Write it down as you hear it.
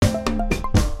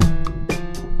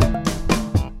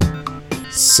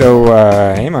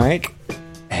Hey Mike,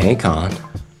 Hey, Colin.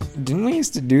 didn't we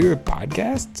used to do a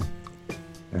podcast?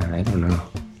 I don't know.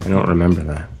 I don't remember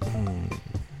that. I'll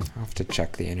have to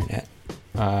check the internet.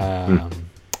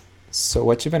 So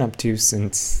what you been up to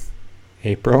since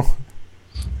April?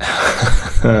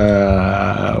 What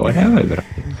have I been up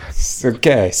to?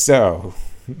 Okay, so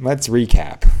let's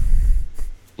recap.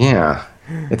 Yeah.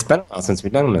 It's been a while since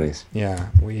we've done one of these. Yeah,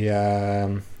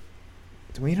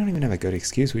 we don't even have a good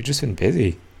excuse. We've just been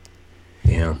busy.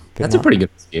 Yeah. But That's a not- pretty good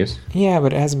excuse. Yeah,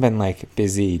 but it hasn't been like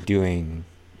busy doing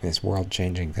this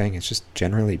world-changing thing. It's just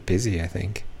generally busy, I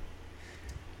think.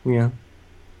 Yeah.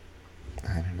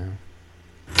 I don't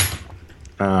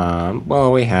know.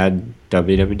 Well, we had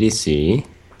WWDC.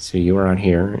 So you were out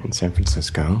here in San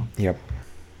Francisco Yep.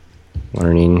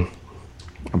 learning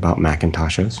about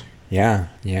Macintoshes. Yeah.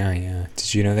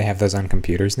 Did you know they have those on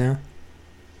computers now?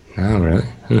 Oh, really?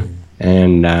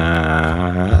 And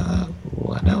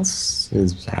what else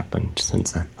has happened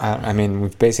since then? I mean,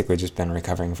 we've basically just been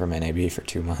recovering from NAB for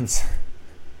 2 months.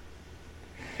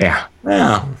 Yeah.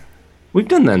 Well, we've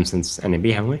done them since NAB,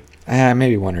 haven't we?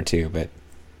 Maybe one or two, but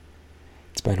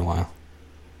it's been a while.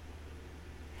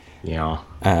 Yeah.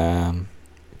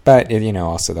 But,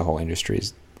 also the whole industry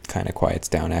kind of quiets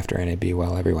down after NAB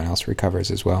while everyone else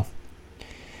recovers as well.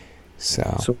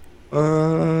 So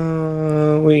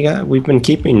We've been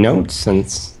keeping notes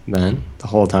since then, the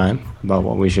whole time, about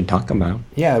what we should talk about.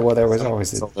 yeah, well, there was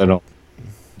always It's a little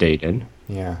dated.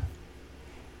 yeah.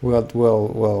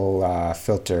 We'll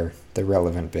filter the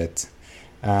relevant bits.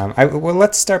 Well,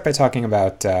 let's start by talking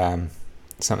about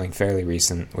something fairly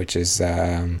recent, which is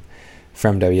from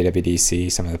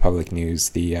WWDC, some of the public news,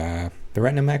 the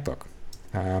Retina MacBook.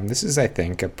 This is, I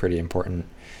think, a pretty important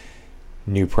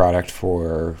new product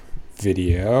for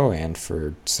video and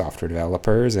for software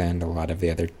developers and a lot of the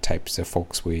other types of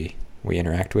folks we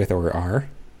interact with or are.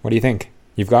 What do you think?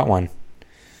 You've got one.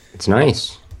 It's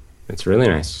nice. It's really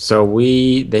nice. So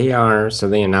they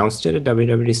announced it at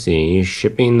WWDC,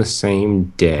 shipping the same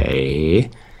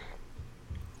day.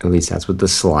 At least that's what the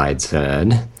slide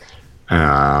said.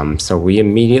 So we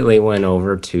immediately went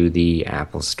over to the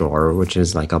Apple Store, which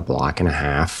is like a block and a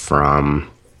half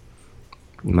from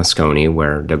Moscone,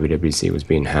 where WWDC was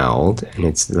being held, and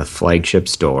it's the flagship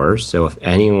store. So if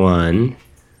anyone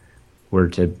were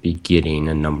to be getting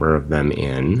a number of them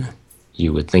in,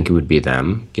 you would think it would be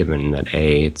them, given that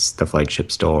A, it's the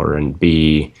flagship store, and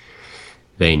B,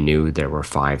 they knew there were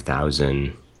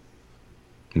 5,000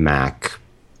 Mac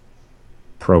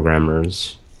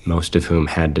programmers, most of whom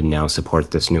had to now support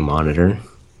this new monitor,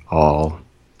 all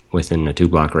within a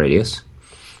 2-block radius.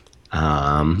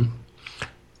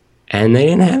 And they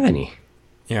didn't have any.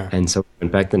 Yeah. And so we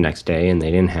went back the next day, and they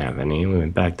didn't have any. We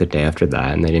went back the day after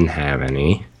that, and they didn't have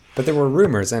any. But there were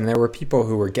rumors, and there were people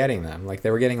who were getting them. Like,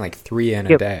 they were getting like 3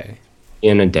 in a day.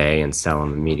 In a day and sell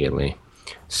them immediately.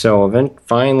 So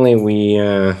finally we,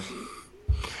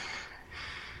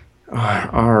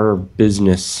 our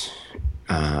business,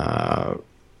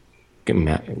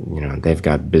 they've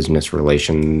got business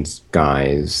relations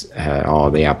guys at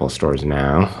all the Apple stores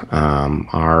now.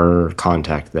 Our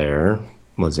contact there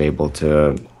was able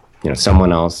to,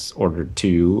 someone else ordered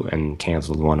 2 and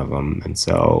canceled one of them. And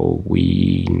so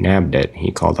we nabbed it.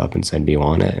 He called up and said, "Do you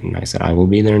want it?" And I said, "I will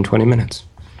be there in 20 minutes.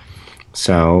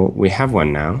 So we have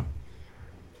one now.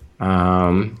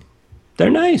 They're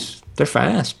nice. They're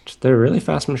fast. They're really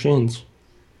fast machines.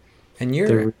 And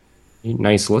They're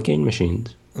nice looking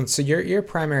machines. so your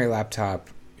primary laptop,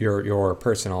 your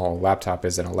personal laptop,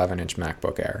 is an 11-inch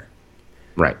MacBook Air.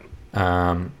 Right.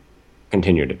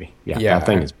 Continue to be. Yeah. That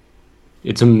thing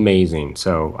it's amazing.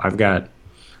 So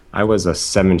I was a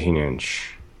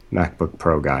 17-inch MacBook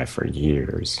Pro guy for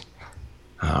years.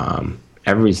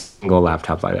 Every single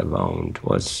laptop I've owned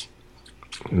was,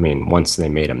 once they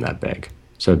made them that big.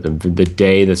 So the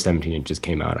day the 17 inches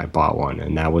came out, I bought one,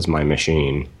 and that was my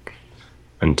machine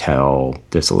until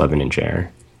this 11-inch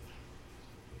Air.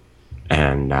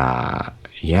 And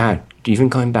even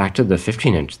going back to the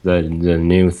 15-inch, the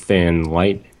new thin,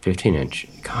 light 15-inch.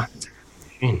 God, it's a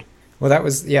machine. Well, that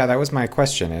was my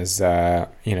question is, so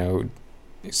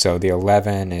the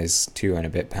 11 is 2 and a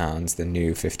bit pounds. The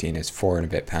new 15 is 4 and a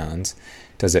bit pounds.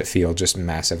 Does it feel just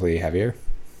massively heavier?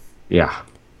 Yeah,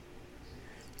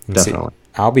 definitely.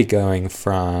 I'll be going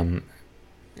from,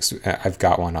 I've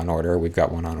got one on order. We've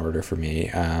got one on order for me.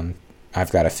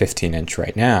 I've got a 15-inch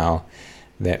right now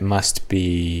that must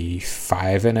be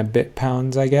 5 and a bit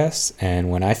pounds, I guess.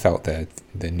 And when I felt the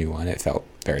new one, it felt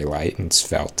very light and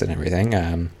svelte and everything.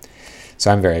 So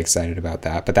I'm very excited about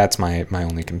that. But that's my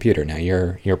only computer now.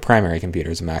 Your primary computer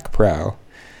is a Mac Pro.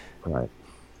 Right.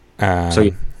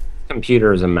 So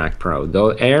computer is a Mac Pro. Though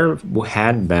Air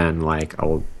had been like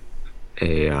a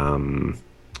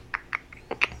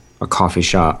a coffee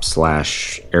shop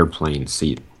slash airplane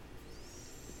seat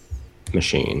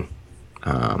machine.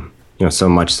 So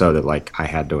much so that like I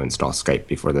had to install Skype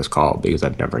before this call because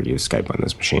I've never used Skype on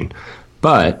this machine.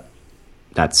 But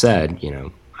that said,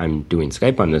 I'm doing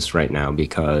Skype on this right now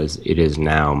because it is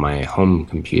now my home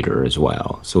computer as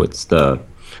well. So it's the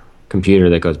computer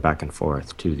that goes back and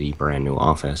forth to the brand new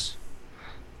office.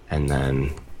 And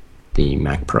then the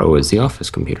Mac Pro is the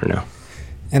office computer now.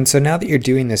 And so now that you're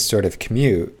doing this sort of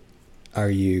commute,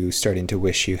 are you starting to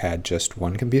wish you had just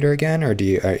one computer again, or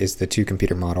is the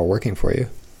two-computer model working for you?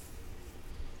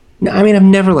 No, I mean, I've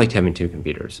never liked having two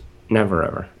computers. Never,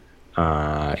 ever.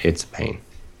 It's a pain.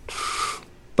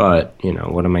 But,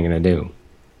 what am I going to do?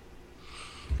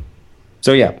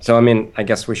 So, yeah. So, I mean, I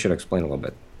guess we should explain a little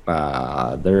bit.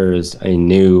 There's a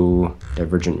new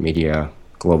Divergent Media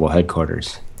global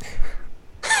headquarters.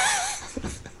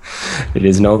 It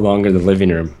is no longer the living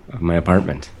room of my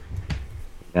apartment.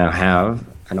 Now have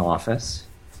an office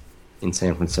in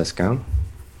San Francisco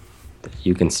that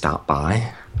you can stop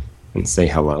by and say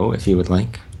hello if you would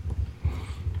like.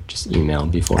 Just email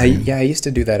before. I used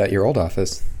to do that at your old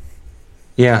office.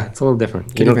 Yeah, it's a little different.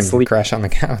 You can even crash on the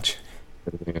couch.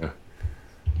 Yeah.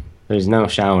 There's no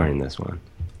shower in this one.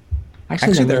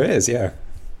 Actually there is, yeah.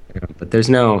 But there's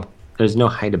no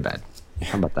hide-a-bed.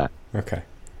 How about that? Okay.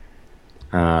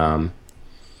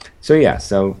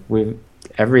 So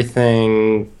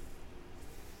everything,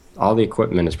 all the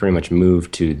equipment is pretty much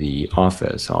moved to the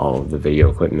office. All of the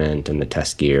video equipment and the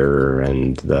test gear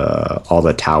and all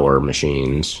the tower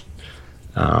machines.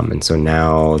 And so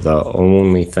now the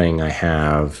only thing I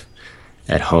have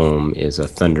at home is a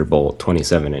Thunderbolt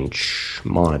 27-inch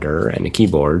monitor and a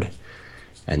keyboard.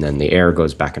 And then the Air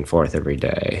goes back and forth every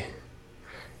day.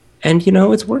 And,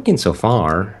 it's working so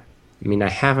far. I mean, I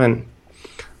haven't...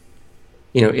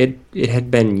 it had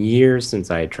been years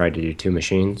since I had tried to do two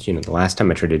machines. The last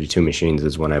time I tried to do two machines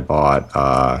is when I bought,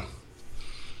 a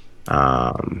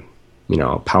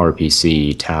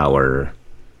PowerPC tower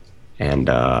and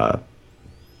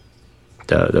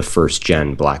the first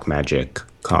gen Blackmagic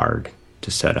card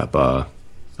to set up a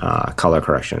color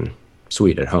correction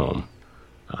suite at home.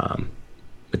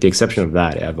 With the exception of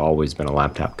that, I've always been a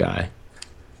laptop guy.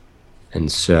 And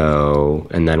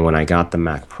then when I got the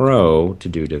Mac Pro to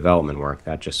do development work,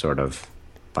 that just sort of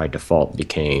by default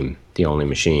became the only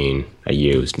machine I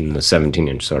used, and the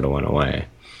 17-inch sort of went away.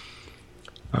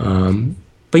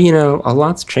 But, a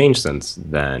lot's changed since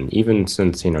then, even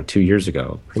since, 2 years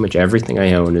ago. Pretty much everything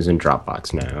I own is in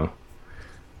Dropbox now.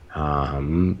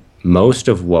 Most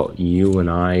of what you and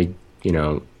I,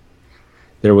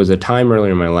 there was a time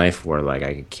earlier in my life where like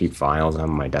I could keep files on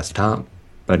my desktop.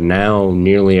 But now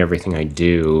nearly everything I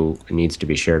do needs to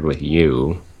be shared with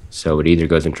you. So it either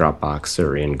goes in Dropbox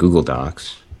or in Google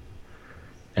Docs.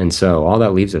 And so all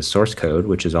that leaves is source code,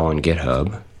 which is all in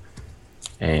GitHub.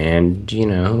 And,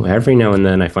 every now and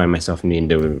then I find myself needing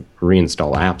to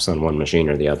reinstall apps on one machine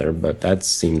or the other. But that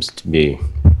seems to be,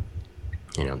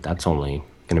 that's only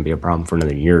going to be a problem for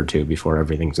another year or two before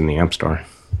everything's in the App Store.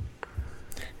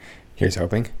 Here's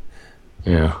hoping.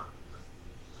 Yeah.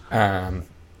 I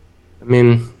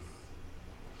mean,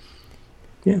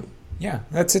 yeah. Yeah,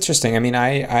 that's interesting. I mean,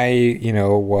 I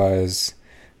was,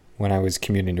 when I was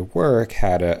commuting to work,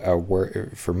 had a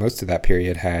work, for most of that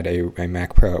period, had a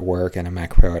Mac Pro at work and a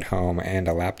Mac Pro at home and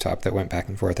a laptop that went back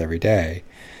and forth every day,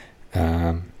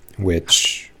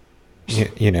 which,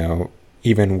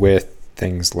 even with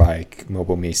things like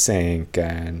MobileMe Sync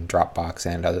and Dropbox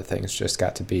and other things just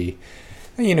got to be,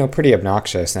 pretty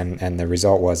obnoxious, and the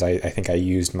result was I think I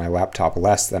used my laptop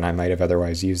less than I might have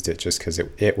otherwise used it, just because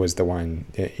it was the one,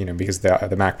 because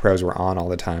the Mac Pros were on all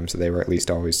the time, so they were at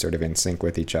least always sort of in sync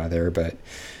with each other, but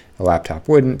a laptop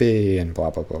wouldn't be, and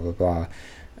blah, blah, blah, blah, blah.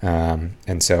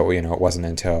 And so, it wasn't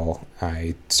until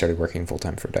I started working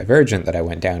full-time for Divergent that I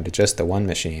went down to just the one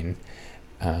machine,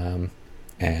 and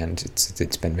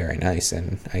it's been very nice,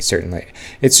 and it's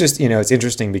just, it's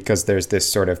interesting because there's this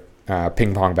sort of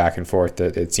ping pong back and forth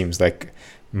that it seems like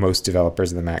most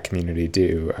developers in the Mac community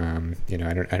do. I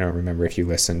don't remember if you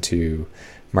listened to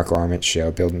Mark Lorment's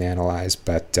show, Build and Analyze,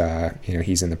 but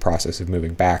he's in the process of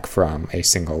moving back from a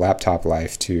single laptop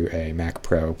life to a Mac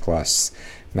Pro plus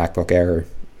MacBook Air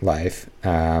life.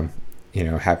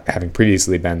 Having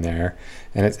previously been there,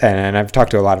 and I've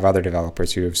talked to a lot of other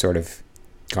developers who have sort of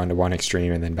gone to one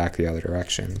extreme and then back the other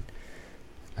direction.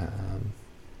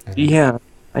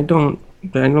 I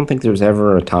don't think there's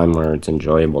ever a time where it's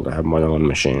enjoyable to have more than one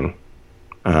machine.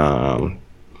 The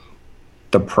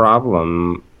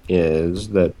problem is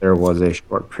that there was a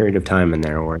short period of time in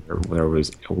there where there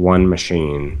was one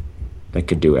machine that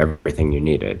could do everything you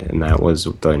needed, and that was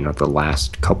the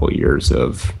last couple years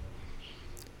of,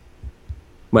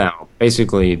 well,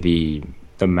 basically the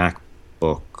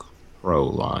MacBook Pro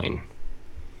line.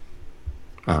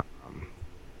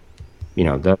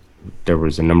 That there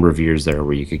was a number of years there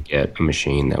where you could get a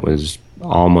machine that was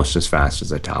almost as fast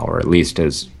as a tower, at least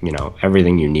as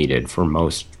everything you needed for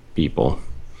most people,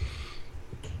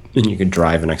 and you could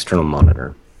drive an external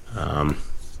monitor.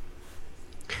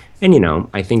 And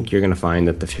I think you're going to find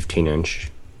that the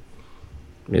 15-inch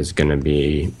is going to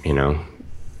be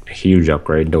a huge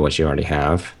upgrade to what you already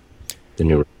have, the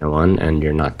new one, and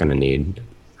you're not going to need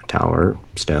a tower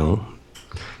still.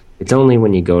 It's only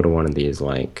when you go to one of these,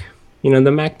 like, the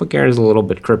MacBook Air is a little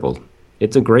bit crippled.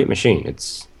 It's a great machine.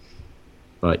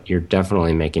 But you're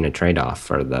definitely making a trade-off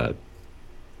for the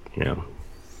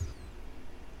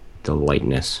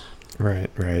lightness.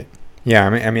 Right. Yeah,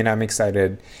 I mean, I'm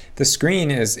excited. The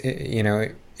screen is,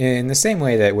 in the same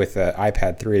way that with the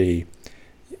iPad 3,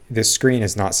 the screen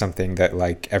is not something that,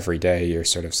 like, every day you're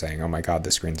sort of saying, oh my God,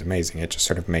 the screen's amazing. It just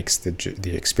sort of makes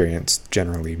the experience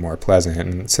generally more pleasant.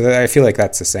 And so I feel like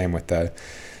that's the same with the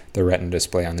Retina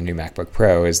display on the new MacBook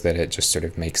Pro, is that it just sort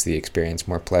of makes the experience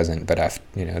more pleasant. But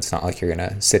it's not like you're going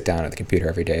to sit down at the computer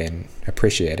every day and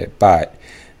appreciate it. But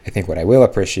I think what I will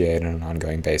appreciate on an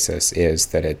ongoing basis is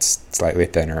that it's slightly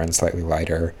thinner and slightly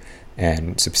lighter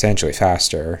and substantially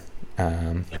faster,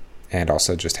 and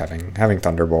also just having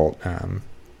Thunderbolt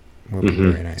will be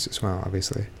very nice as well,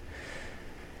 obviously.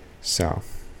 So,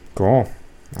 cool.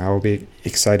 I will be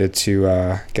excited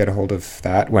to get a hold of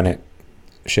that when it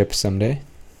ships someday.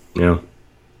 Yeah.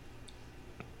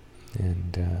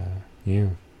 And yeah.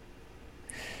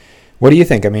 What do you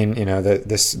think? I mean,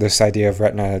 this idea of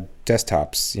Retina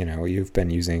desktops, you've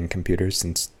been using computers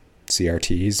since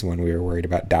CRTs when we were worried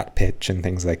about dot pitch and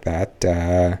things like that.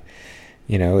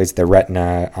 Is the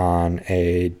Retina on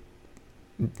a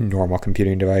normal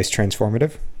computing device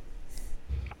transformative?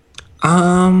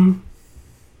 I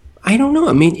don't know.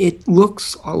 I mean, it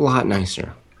looks a lot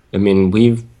nicer. I mean,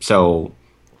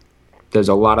 there's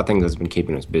a lot of things that's been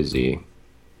keeping us busy.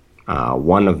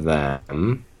 One of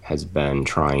them has been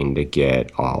trying to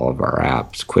get all of our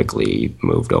apps quickly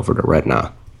moved over to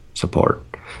Retina support.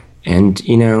 And,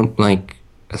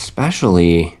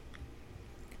 especially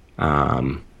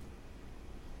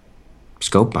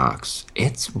Scopebox,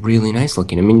 it's really nice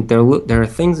looking. I mean, there are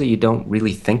things that you don't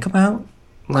really think about.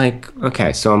 Like,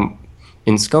 okay, so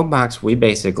in Scopebox, we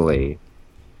basically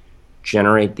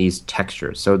generate these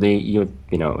textures. So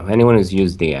anyone who's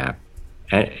used the app,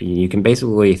 you can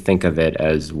basically think of it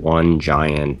as one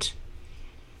giant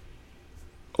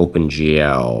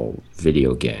OpenGL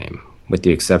video game, with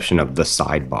the exception of the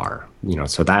sidebar.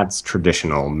 So that's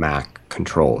traditional Mac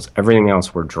controls. Everything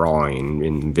else we're drawing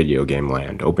in video game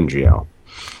land, OpenGL.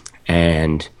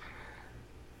 And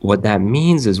what that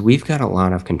means is we've got a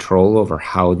lot of control over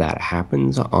how that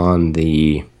happens on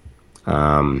the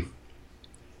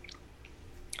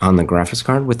graphics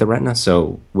card with the Retina.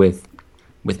 So with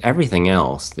everything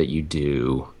else that you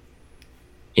do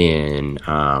in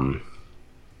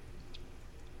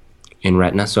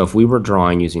Retina, so if we were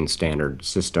drawing using standard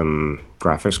system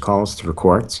graphics calls through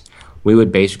Quartz, we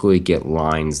would basically get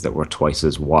lines that were twice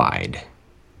as wide.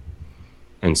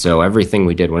 And so everything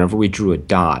we did, whenever we drew a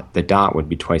dot, the dot would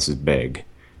be twice as big,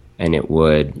 and it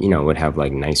would, would have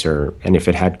like nicer. And if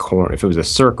it was a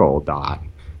circle dot,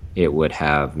 it would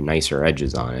have nicer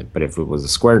edges on it. But if it was a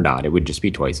square dot, it would just be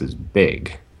twice as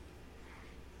big,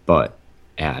 but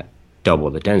at double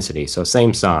the density. So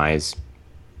same size,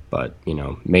 but,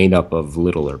 made up of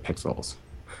littler pixels.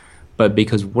 But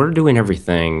because we're doing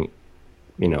everything,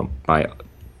 by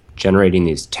generating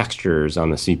these textures on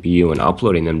the CPU and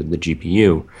uploading them to the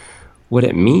GPU, what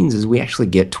it means is we actually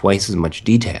get twice as much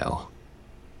detail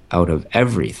out of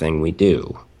everything we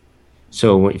do.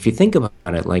 So if you think about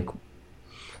it, like,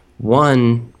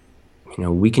 one,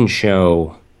 we can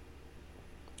show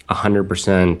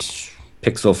 100%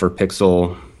 pixel for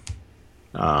pixel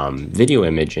video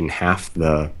image in half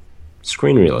the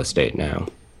screen real estate now.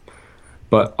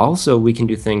 But also we can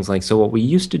do things like, so what we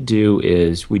used to do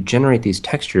is we generate these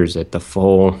textures at the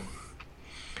full,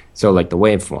 so like the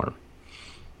waveform.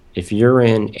 If you're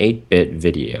in 8-bit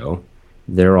video,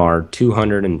 there are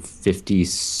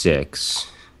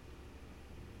 256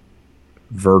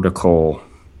 vertical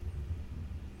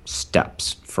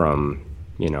steps from,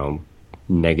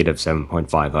 negative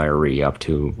 7.5 IRE up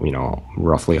to,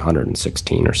 roughly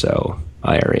 116 or so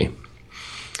IRE.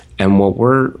 And what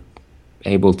we're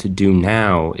able to do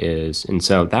now is, and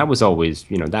so that was always,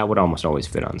 that would almost always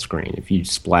fit on screen. If you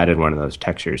splatted one of those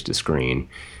textures to screen,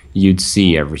 you'd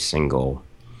see every single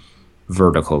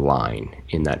vertical line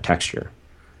in that texture.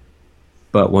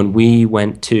 But when we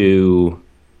went to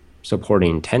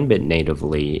supporting 10-bit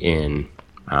natively in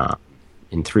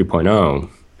 3.0,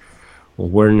 well,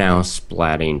 we're now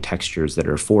splatting textures that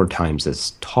are 4 times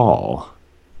as tall.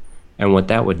 And what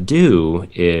that would do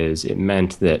is it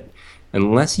meant that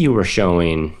unless you were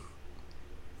showing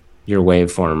your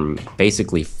waveform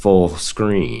basically full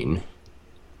screen,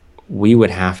 we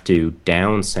would have to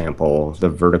downsample the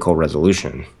vertical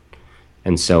resolution.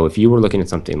 And so if you were looking at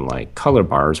something like color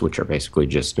bars, which are basically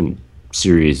just a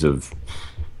series of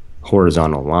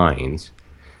horizontal lines,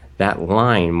 that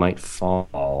line might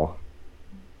fall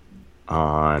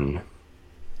on,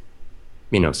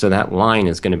 so that line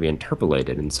is going to be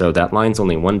interpolated. And so that line's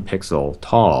only 1 pixel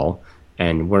tall,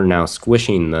 and we're now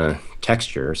squishing the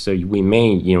texture. So we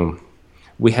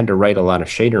we had to write a lot of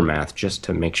shader math just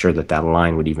to make sure that that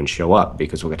line would even show up,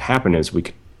 because what could happen is we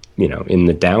could, in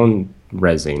the down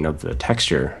resing of the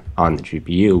texture on the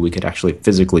GPU, we could actually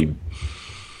physically,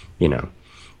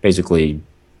 basically,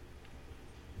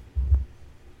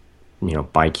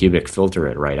 bicubic filter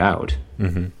it right out.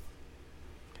 Mm-hmm.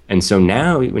 And so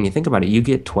now when you think about it, you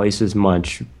get twice as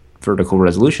much vertical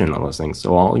resolution on all those things.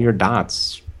 So all your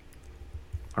dots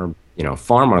are,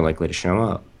 far more likely to show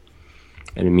up.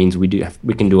 And it means we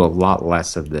can do a lot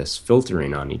less of this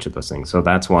filtering on each of those things. So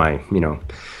that's why,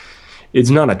 it's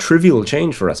not a trivial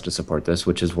change for us to support this,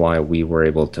 which is why we were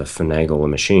able to finagle a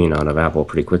machine out of Apple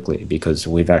pretty quickly, because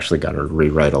we've actually got to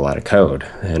rewrite a lot of code.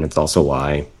 And it's also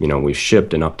why, we've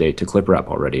shipped an update to ClipWrap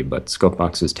already, but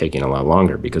Scopebox is taking a lot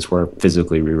longer because we're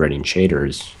physically rewriting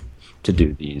shaders to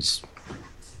do these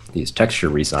texture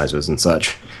resizes and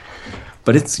such.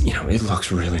 But it's, it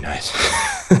looks really nice.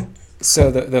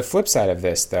 So the flip side of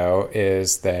this, though,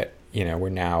 is that, we're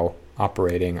now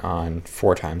operating on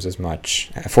 4 times as many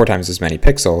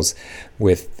pixels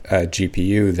with a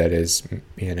GPU that is,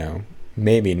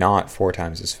 maybe not 4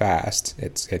 times as fast.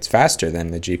 It's faster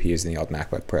than the GPUs in the old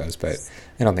MacBook Pros, but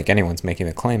I don't think anyone's making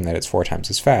the claim that it's 4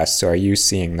 times as fast. So are you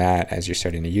seeing that as you're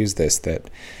starting to use this, that,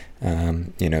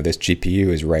 this GPU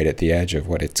is right at the edge of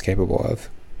what it's capable of?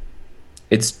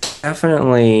 It's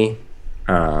definitely,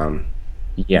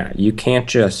 you can't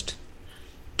just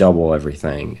double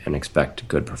everything and expect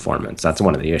good performance. That's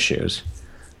one of the issues.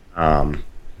 But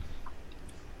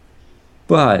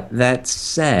that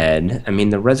said,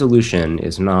 the resolution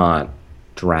is not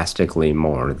drastically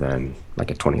more than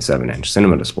like a 27-inch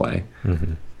cinema display.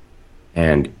 Mm-hmm.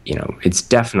 And, it's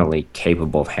definitely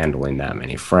capable of handling that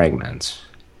many fragments.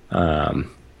 It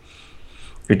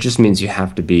just means you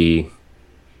have to be,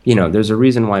 there's a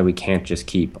reason why we can't just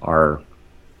keep our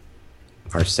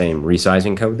same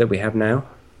resizing code that we have now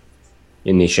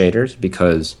in these shaders,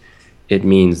 because it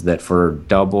means that for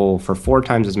 4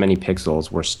 times as many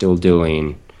pixels, we're still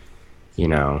doing,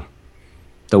 the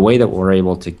way that we're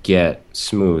able to get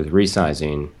smooth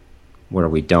resizing where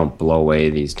we don't blow away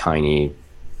these tiny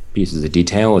pieces of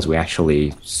detail is we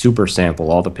actually super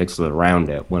sample all the pixels around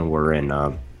it when we're in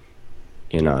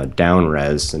a down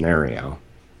res scenario.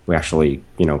 We actually,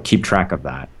 keep track of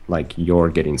that, like you're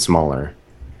getting smaller.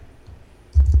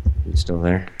 You still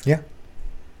there? Yeah.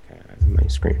 Okay, my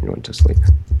screen went to sleep.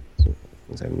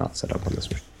 Things I've not set up on this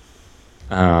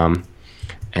one.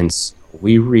 And so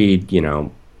we read,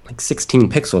 like 16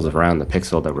 pixels around the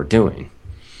pixel that we're doing.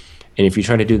 And if you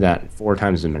try to do that 4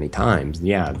 times as many times,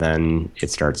 then it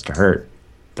starts to hurt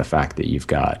the fact that you've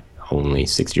got only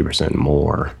 60%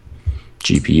 more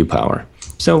GPU power.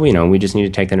 So, we just need to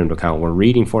take that into account. We're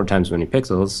reading 4 times as many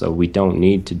pixels, so we don't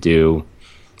need to do,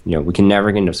 we can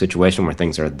never get into a situation where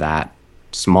things are that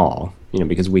small,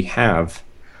 because we have,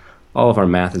 all of our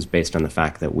math is based on the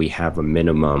fact that we have a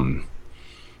minimum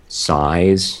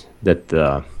size that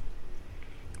the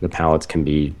palettes can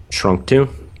be shrunk to,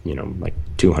 like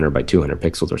 200 by 200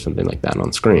 pixels or something like that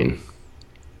on screen.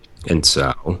 And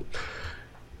so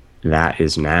that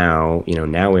is now,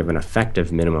 now we have an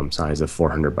effective minimum size of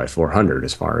 400 by 400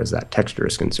 as far as that texture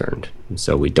is concerned. And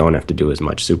so we don't have to do as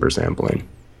much super sampling.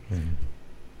 Mm-hmm.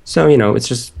 So, it's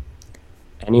just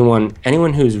anyone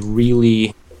who's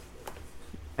really,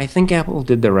 I think Apple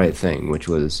did the right thing, which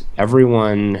was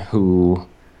everyone who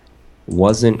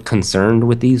wasn't concerned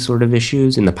with these sort of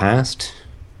issues in the past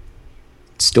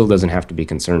still doesn't have to be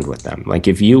concerned with them. Like,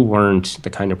 if you weren't the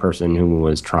kind of person who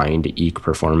was trying to eke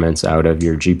performance out of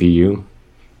your GPU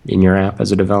in your app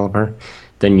as a developer,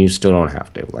 then you still don't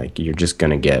have to. Like, you're just going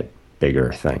to get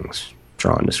bigger things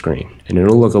drawn to screen. And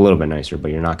it'll look a little bit nicer,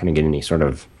 but you're not going to get any sort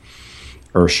of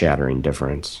earth-shattering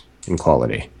difference. in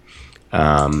quality.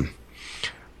 Um,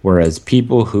 Whereas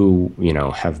people who,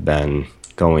 have been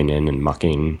going in and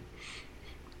mucking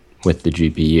with the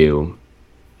GPU,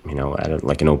 at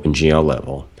like an OpenGL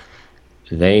level,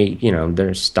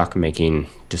 they're stuck making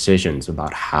decisions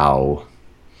about how,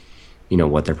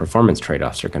 what their performance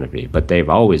trade-offs are going to be. But they've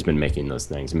always been making those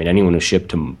things. I mean, anyone who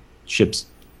ships,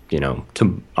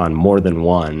 on more than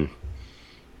one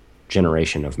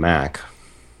generation of Mac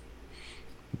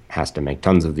has to make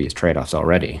tons of these trade-offs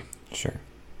already. Sure.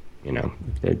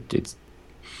 It's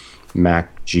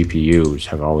Mac GPUs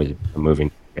have always been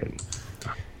moving.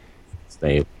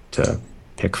 They to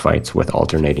pick fights with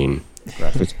alternating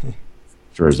graphics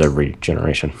through every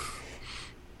generation.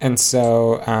 And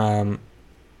so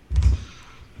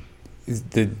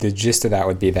the gist of that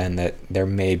would be then that there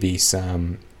may be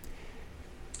some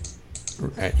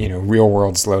real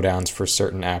world slowdowns for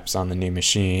certain apps on the new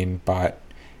machine, but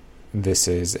this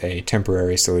is a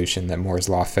temporary solution that Moore's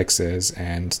Law fixes,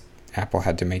 and Apple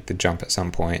had to make the jump at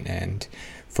some point, and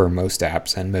for most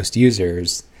apps and most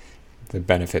users, the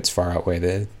benefits far outweigh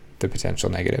the potential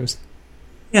negatives.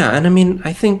 Yeah, and I mean,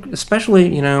 I think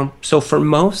especially, so for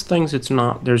most things, there's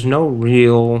no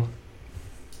real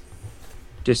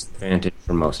disadvantage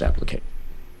for most applications.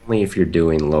 Only if you're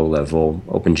doing low-level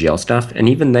OpenGL stuff, and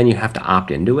even then you have to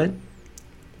opt into it.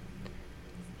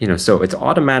 So it's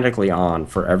automatically on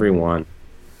for everyone.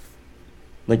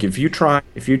 Like if you try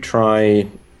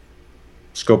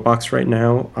Scopebox right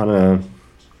now on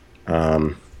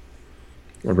a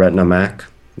Retina Mac,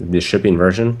 the shipping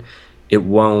version, it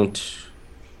will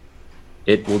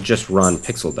just run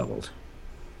pixel doubled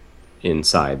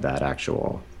inside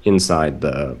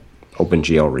the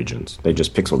OpenGL regions. They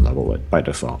just pixel double it by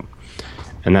default.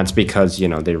 And that's because,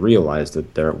 they realize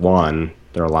that there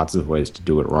are lots of ways to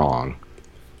do it wrong.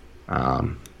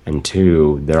 And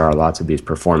two, there are lots of these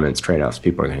performance trade-offs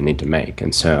people are going to need to make.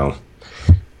 And so,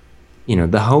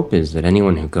 the hope is that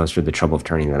anyone who goes through the trouble of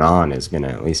turning it on is going to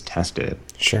at least test it.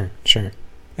 Sure.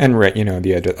 And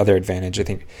the other advantage, I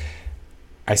think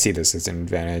I see this as an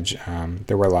advantage.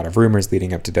 There were a lot of rumors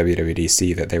leading up to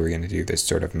WWDC that they were going to do this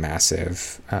sort of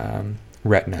massive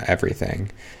Retina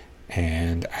everything.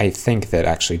 And I think that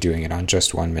actually doing it on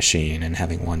just one machine and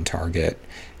having one target,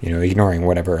 ignoring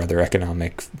whatever other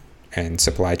economic and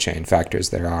supply chain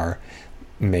factors there are,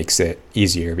 makes it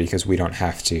easier because we don't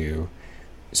have to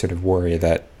sort of worry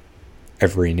that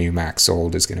every new Mac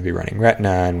sold is going to be running Retina,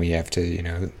 and we have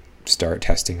to, start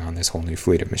testing on this whole new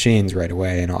fleet of machines right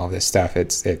away and all this stuff.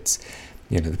 It's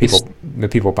the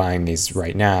people buying these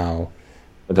right now.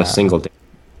 With a single.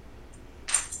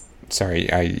 Sorry,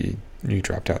 you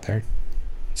dropped out there.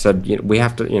 So we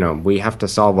have to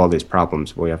solve all these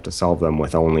problems. But we have to solve them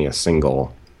with only a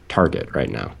single target right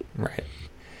now. Right.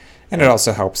 And it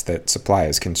also helps that supply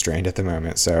is constrained at the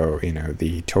moment. So,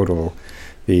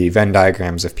 the Venn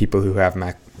diagrams of people who have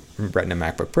Retina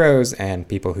MacBook Pros and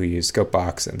people who use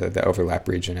Scopebox, and the overlap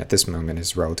region at this moment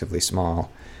is relatively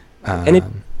small.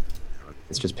 And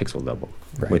it's just pixel double,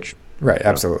 right. Which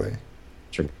Absolutely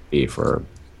should be for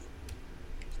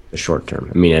the short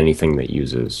term. I mean, anything that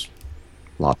uses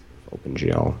lots of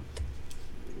OpenGL,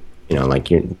 like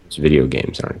your video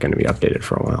games aren't going to be updated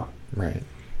for a while. Right.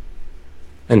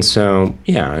 And so,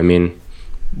 yeah, I mean,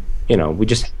 we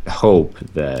just hope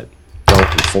that going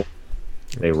forward,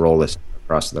 they roll this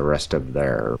across the rest of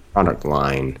their product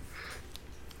line.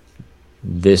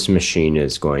 This machine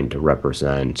is going to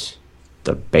represent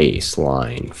the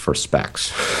baseline for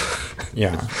specs.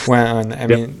 Yeah. Well, I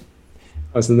mean...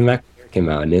 So the Mac came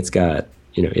out, and it's got,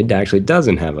 it actually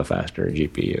doesn't have a faster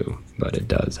GPU, but it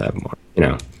does have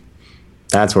more,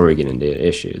 That's where we get into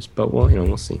issues, but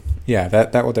we'll see. Yeah,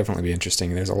 that will definitely be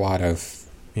interesting. There's a lot of,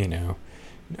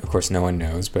 of course no one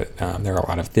knows, but there are a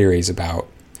lot of theories about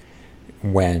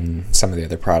when some of the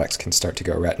other products can start to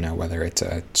go Retina, whether it's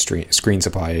a screen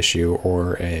supply issue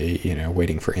or a,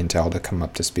 waiting for Intel to come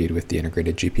up to speed with the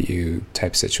integrated GPU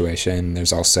type situation.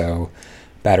 There's also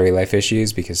battery life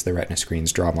issues because the Retina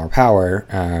screens draw more power.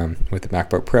 With the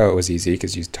MacBook Pro, it was easy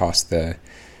because you toss the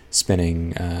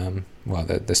spinning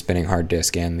the spinning hard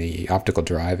disk and the optical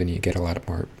drive, and you get a lot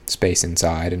more space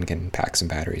inside and can pack some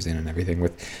batteries in and everything.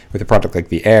 With a product like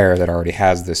the Air that already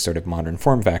has this sort of modern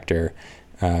form factor,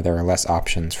 there are less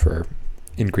options for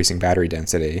increasing battery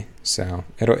density. So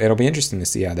it'll be interesting to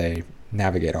see how they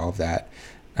navigate all of that.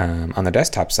 On the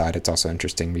desktop side, it's also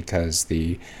interesting because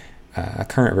the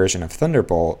current version of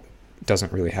Thunderbolt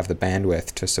doesn't really have the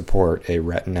bandwidth to support a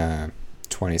Retina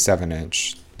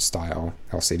 27-inch style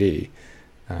LCD.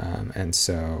 And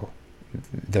so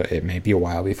it may be a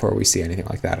while before we see anything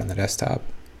like that on the desktop.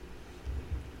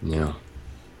 Yeah.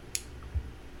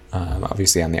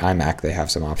 Obviously, on the iMac, they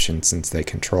have some options since they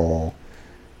control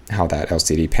how that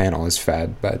LCD panel is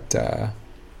fed. But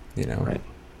Right.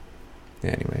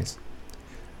 Anyways,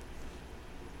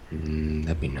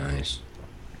 That'd be nice.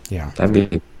 yeah. That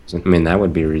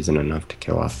would be reason enough to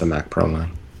kill off the Mac Pro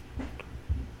line.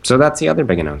 So that's the other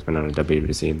big announcement on the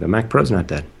WWDC. The Mac Pro's not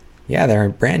dead. Yeah, they're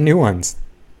brand new ones,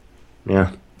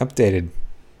 Yeah. updated.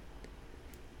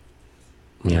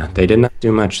 Yeah. They did not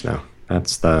do much though.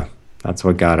 That's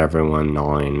what got everyone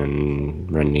gnawing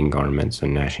and rending garments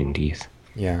and gnashing teeth.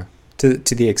 Yeah, to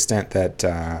the extent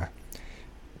that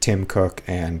Tim Cook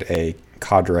and a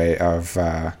cadre of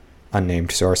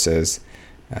unnamed sources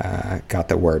got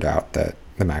the word out that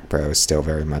the Mac Pro is still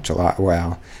very much alive.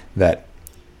 Well, that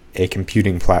a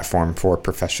computing platform for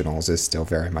professionals is still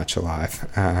very much alive.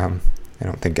 I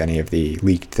don't think any of the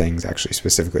leaked things actually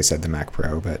specifically said the Mac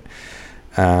Pro, but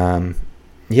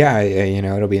yeah,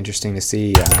 it'll be interesting to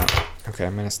see. Okay,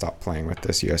 I'm going to stop playing with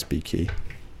this USB key.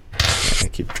 I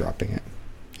keep dropping it.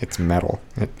 It's metal.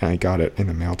 I got it in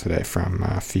the mail today from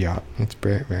Fiat. It's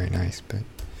very, very nice, but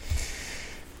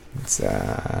it's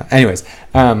anyways.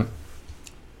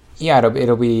 Yeah,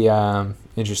 it'll be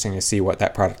interesting to see what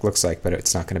that product looks like, but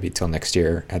it's not going to be till next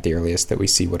year at the earliest that we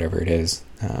see whatever it is.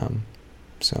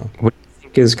 So what do you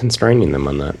think is constraining them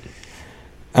on that?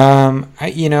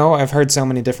 I've heard so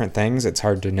many different things. It's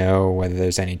hard to know whether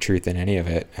there's any truth in any of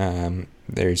it.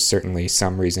 There's certainly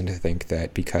some reason to think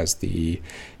that because the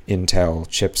Intel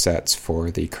chipsets for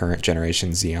the current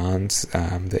generation Xeons,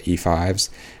 the E5s,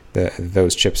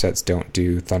 those chipsets don't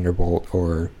do Thunderbolt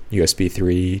or USB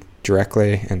 3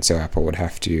 directly, and so Apple would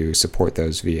have to support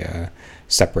those via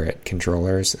separate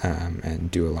controllers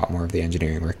and do a lot more of the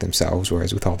engineering work themselves,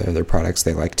 whereas with all the other products,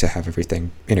 they like to have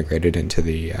everything integrated into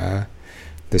the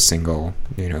single,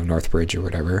 Northbridge or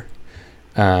whatever.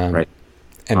 Right.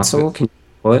 And also, so, can you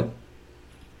pull it?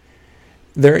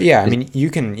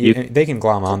 They can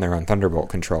glom on their own Thunderbolt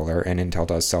controller, and Intel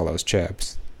does sell those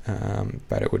chips,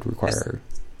 but it would require.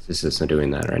 This isn't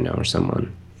doing that right now, or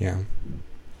someone. Yeah.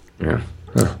 Yeah.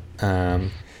 Huh.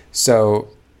 So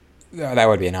that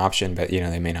would be an option, but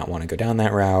they may not want to go down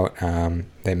that route.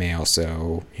 They may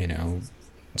also,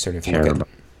 sort of care about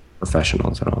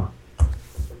professionals at all.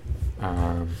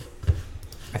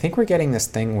 I think we're getting this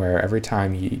thing where every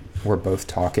time we're both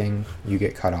talking, you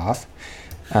get cut off.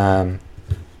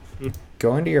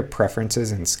 Go into your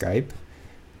preferences in Skype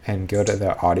and go to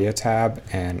the audio tab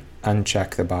and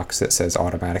uncheck the box that says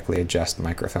automatically adjust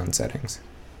microphone settings.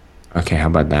 Okay, how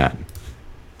about that?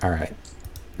 All right.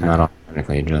 I'm not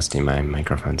automatically adjusting my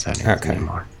microphone settings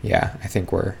anymore. Yeah, I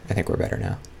think we're better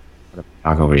now.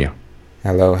 Talk over you.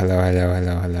 Hello.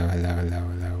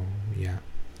 Yeah.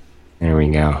 There we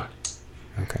go.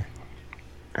 Okay.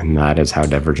 And that is how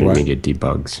Divergent Media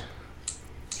debugs.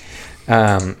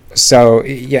 So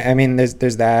yeah, I mean, there's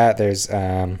that. There's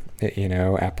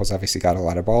Apple's obviously got a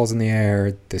lot of balls in the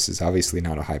air. This is obviously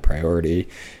not a high priority,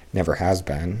 never has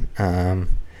been.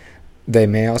 They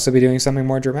may also be doing something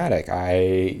more dramatic.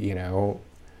 I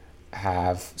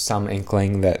have some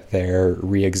inkling that they're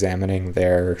re-examining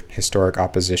their historic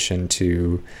opposition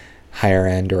to higher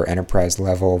end or enterprise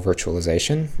level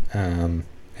virtualization.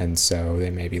 And so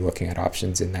they may be looking at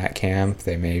options in that camp.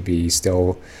 They may be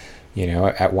still,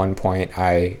 at one point,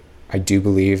 I do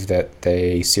believe that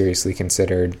they seriously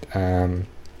considered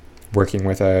working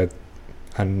with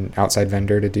an outside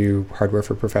vendor to do hardware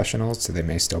for professionals. So they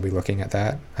may still be looking at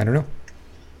that. I don't know.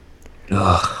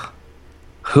 Ugh.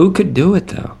 Who could do it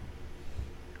though?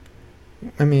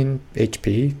 I mean,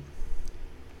 HP.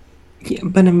 Yeah,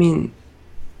 but I mean,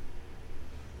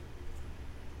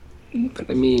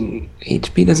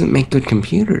 HP doesn't make good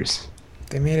computers.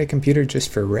 They made a computer just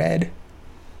for Red.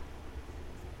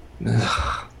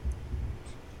 Ugh.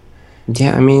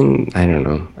 Yeah, I don't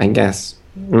know. I guess.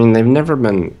 They've never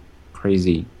been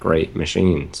crazy great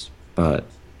machines, but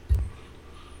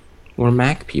we're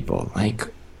Mac people.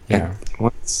 Yeah.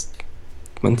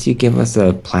 Once you give us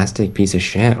a plastic piece of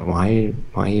shit, why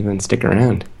even stick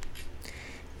around?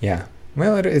 Yeah.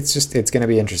 Well, it's going to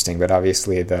be interesting, but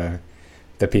obviously the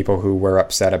people who were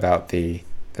upset about the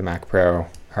Mac Pro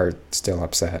are still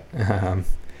upset.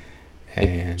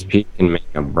 And HP can make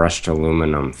a brushed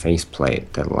aluminum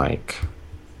faceplate that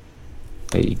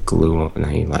they glue and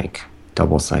they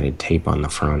double-sided tape on the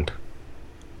front.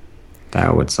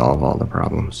 That would solve all the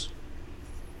problems.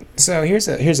 So here's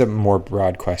a more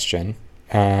broad question,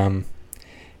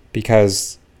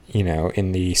 because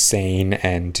in the sane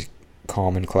and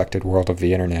calm and collected world of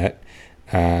the internet,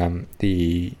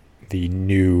 the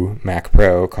new Mac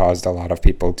Pro caused a lot of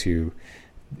people to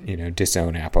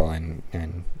disown Apple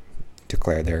and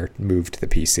declare their move to the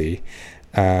PC.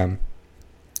 Um,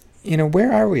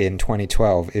 where are we in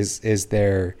 2012? Is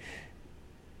there,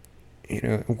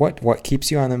 what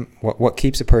keeps you on the what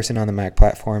keeps a person on the Mac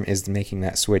platform? Is making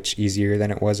that switch easier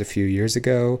than it was a few years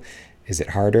ago? Is it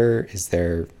harder? Is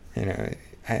there,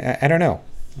 I don't know.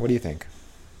 What do you think?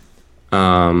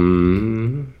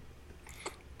 Um,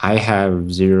 I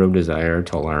have zero desire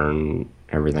to learn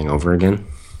everything over again.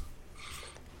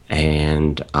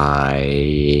 And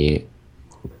I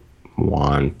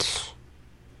don't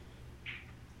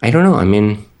know. I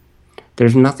mean,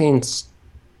 there's nothing,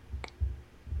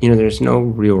 there's no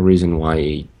real reason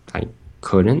why I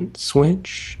couldn't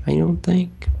switch, I don't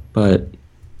think. But,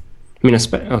 I mean,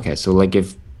 okay, so like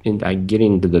if I get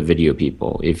into the video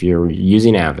people, if you're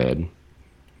using Avid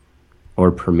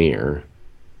or Premiere,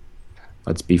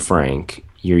 let's be frank,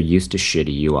 you're used to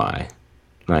shitty UI.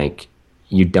 Like,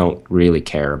 you don't really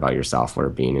care about your software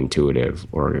being intuitive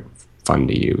or fun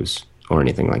to use or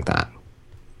anything like that,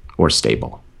 or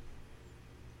stable.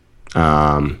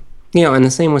 And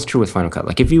the same was true with Final Cut.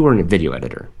 Like, if you were a video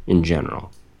editor in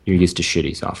general, you're used to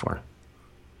shitty software.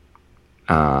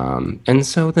 And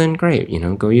so then great,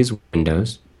 go use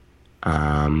Windows.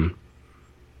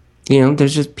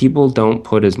 There's just people don't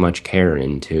put as much care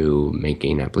into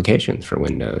making applications for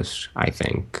Windows, I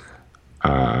think.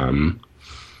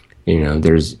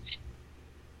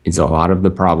 It's a lot of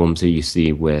the problems that you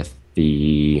see with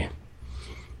the,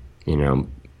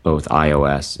 both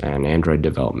iOS and Android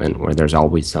development, where there's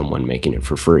always someone making it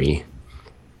for free.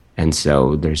 And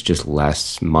so there's just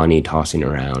less money tossing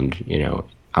around,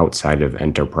 outside of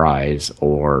enterprise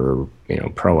or,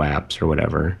 pro apps or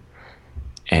whatever.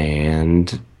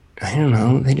 And I don't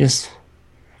know,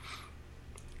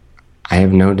 I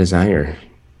have no desire.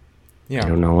 Yeah. I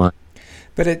don't know why.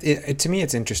 But it to me,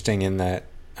 it's interesting in that,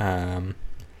 the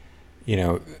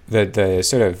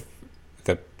sort of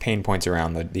the pain points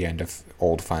around the end of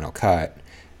old Final Cut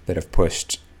that have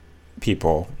pushed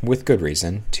people, with good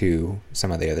reason, to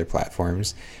some of the other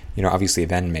platforms. Obviously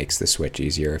then makes the switch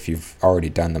easier. If you've already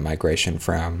done the migration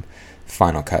from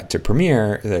Final Cut to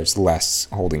Premiere, there's less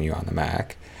holding you on the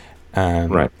Mac.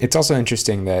 Right. It's also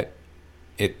interesting that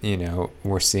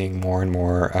we're seeing more and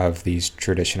more of these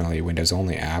traditionally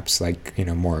Windows-only apps, like,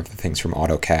 more of the things from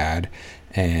AutoCAD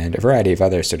and a variety of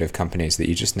other sort of companies that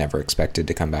you just never expected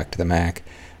to come back to the Mac,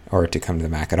 or to come to the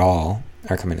Mac at all,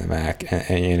 are coming to the Mac,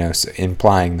 and so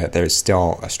implying that there's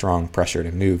still a strong pressure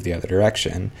to move the other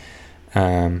direction.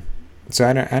 So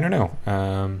I don't know.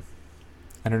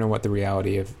 I don't know what the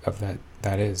reality of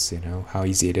that is, how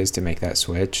easy it is to make that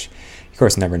switch. Of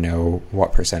course, never know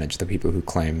what percentage of the people who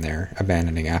claim they're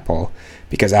abandoning Apple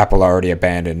because Apple already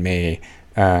abandoned me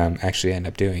actually end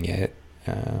up doing it.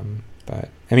 But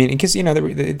I mean, because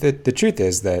the truth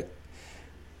is that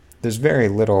there's very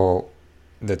little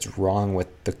that's wrong with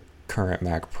the current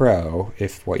Mac Pro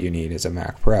if what you need is a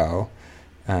Mac Pro.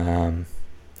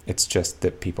 It's just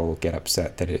that people get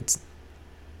upset that it's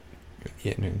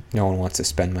no one wants to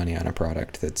spend money on a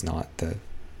product that's not the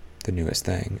newest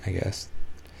thing, I guess.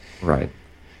 Right.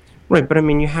 But I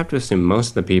mean, you have to assume most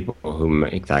of the people who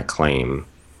make that claim,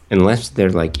 unless they're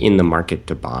like in the market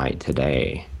to buy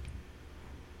today,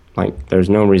 like there's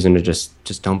no reason to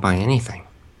just don't buy anything.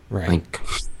 Right. Like,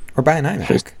 or buy an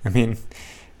iMac. I mean,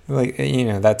 like,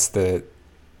 that's the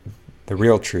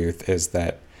real truth, is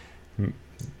that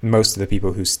most of the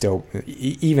people who still,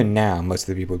 even now, most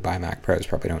of the people who buy Mac Pros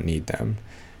probably don't need them.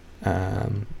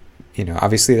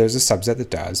 Obviously there's a subset that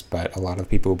does, but a lot of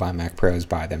people who buy Mac Pros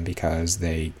buy them because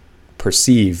they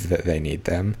perceive that they need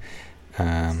them.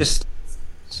 Just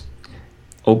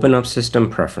open up system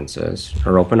preferences,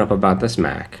 or open up about this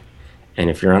Mac. And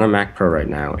if you're on a Mac Pro right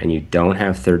now and you don't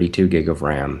have 32 gig of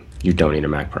RAM, you don't need a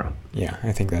Mac Pro. Yeah,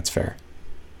 I think that's fair.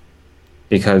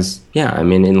 Because, I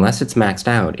mean, unless it's maxed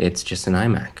out, it's just an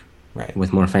iMac. Right.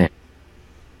 With more fans.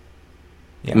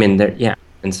 Yeah. I mean,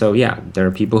 and so, there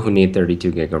are people who need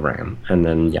 32 gig of RAM, and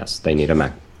then, yes, they need a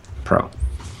Mac Pro.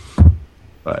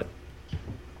 But,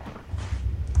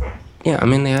 I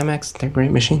mean, the iMacs, they're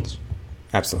great machines.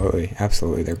 Absolutely.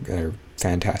 They're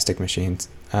fantastic machines.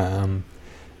 Even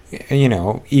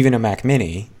a Mac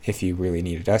Mini, if you really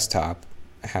need a desktop,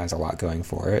 has a lot going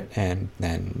for it. And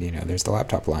then, there's the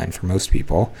laptop line for most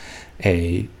people.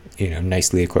 A,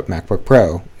 nicely equipped MacBook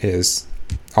Pro is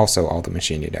also all the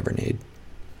machine you'd ever need.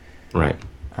 Right.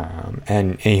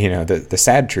 The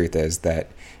sad truth is that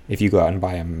if you go out and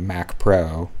buy a Mac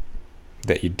Pro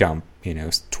that you dump,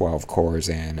 12 cores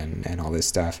in and all this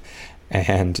stuff,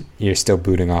 and you're still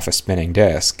booting off a spinning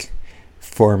disk,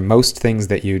 for most things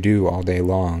that you do all day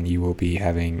long, you will be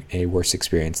having a worse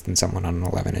experience than someone on an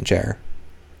 11-inch Air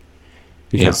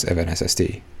because of an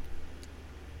SSD.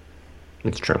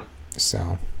 It's true.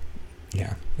 So,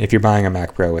 yeah. If you're buying a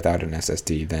Mac Pro without an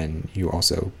SSD, then you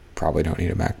also probably don't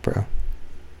need a Mac Pro.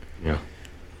 Yeah.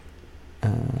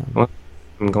 Well,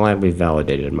 I'm glad we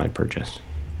validated my purchase.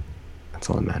 That's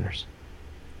all that matters.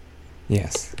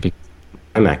 Yes.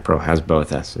 My Mac Pro has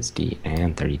both SSD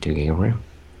and 32 gig of RAM.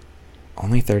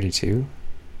 Only 32?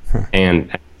 Huh.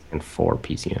 And 4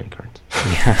 PCI cards.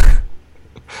 Yeah.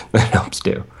 That helps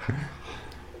too.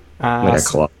 Like a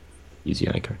club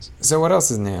PCI cards. So what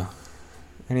else is new?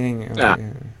 Anything?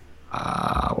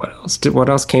 What else? What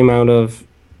else came out of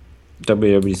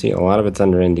WWDC? A lot of it's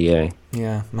under NDA.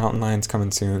 Yeah, Mountain Lion's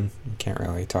coming soon. You can't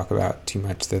really talk about too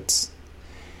much that's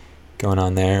going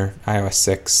on there. iOS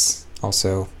 6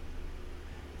 also.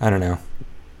 I don't know.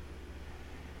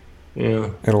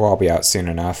 Yeah. It'll all be out soon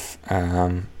enough.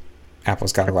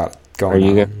 Apple's got a lot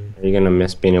going on. Are you going to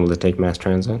miss being able to take mass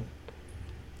transit?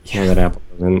 Yeah. Now that Apple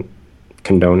doesn't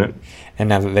condone it? And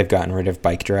now that they've gotten rid of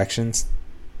bike directions?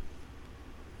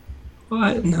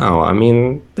 What? No, I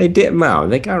mean, they did. No,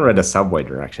 they got rid of subway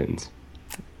directions.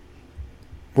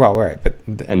 Well, right, but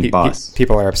bus.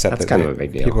 People are upset. That's kind of a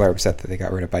big deal. People are upset that they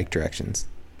got rid of bike directions.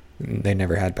 They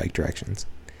never had bike directions.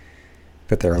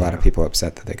 But there are a lot of people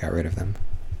upset that they got rid of them.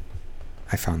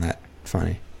 I found that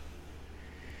funny.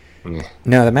 Yeah.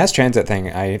 No, the mass transit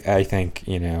thing, I think,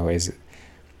 is...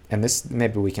 And this,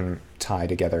 maybe we can tie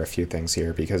together a few things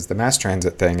here, because the mass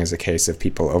transit thing is a case of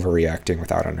people overreacting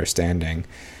without understanding,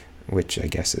 which I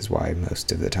guess is why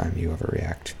most of the time you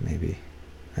overreact, maybe.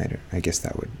 I guess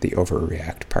that would... The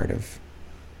overreact part of...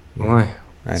 Why?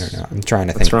 I don't know. I'm trying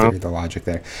to think through the logic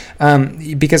there.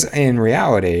 Because in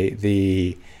reality,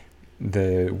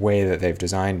 the way that they've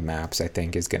designed maps, I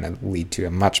think, is going to lead to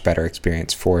a much better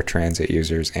experience for transit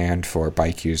users and for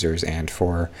bike users and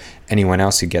for anyone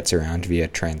else who gets around via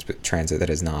transit that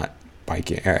is not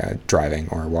biking, driving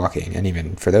or walking. And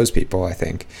even for those people, I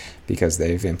think, because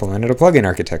they've implemented a plug-in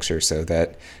architecture so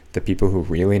that the people who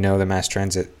really know the mass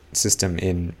transit system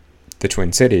in the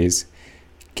Twin Cities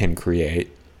can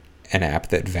create an app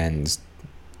that vends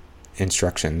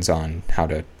instructions on how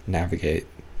to navigate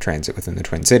transit within the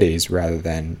Twin Cities, rather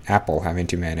than Apple having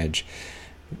to manage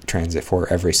transit for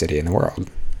every city in the world.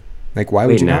 Like, why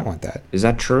would you not want that? Is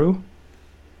that true?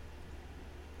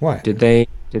 What? Did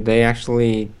they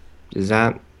actually... Is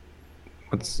that...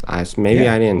 Maybe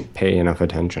I didn't pay enough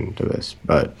attention to this,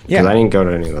 but... Because I didn't go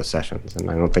to any of those sessions,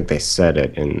 and I don't think they said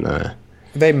it in the...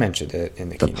 They mentioned it in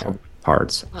the keynote.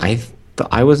 Parts.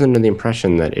 I was under the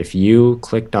impression that if you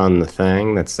clicked on the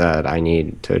thing that said, I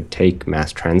need to take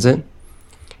mass transit,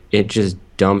 it just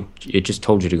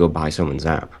told you to go buy someone's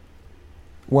app.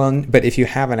 Well, but if you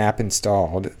have an app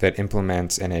installed that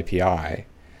implements an API,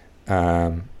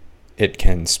 it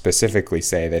can specifically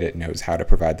say that it knows how to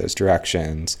provide those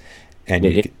directions. And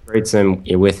it integrates them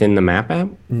within the map app?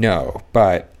 No,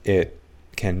 but it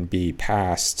can be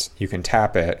passed. You can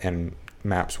tap it, and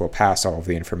Maps will pass all of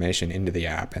the information into the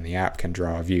app, and the app can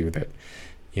draw a view that,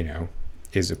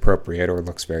 is appropriate or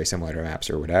looks very similar to Maps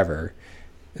or whatever,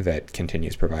 that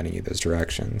continues providing you those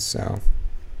directions. So,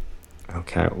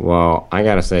 okay, well, I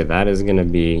gotta say, that is gonna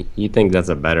be... You think that's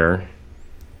a better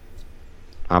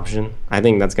option? I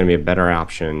think that's gonna be a better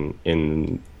option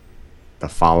in the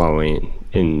following...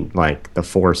 In, like, the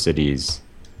 4 cities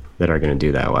that are gonna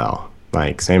do that well.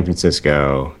 Like, San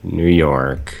Francisco, New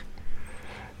York...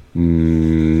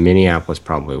 Minneapolis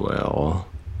probably will.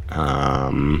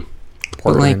 Portland.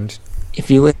 But like,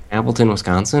 if you live in Appleton,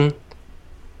 Wisconsin,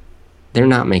 they're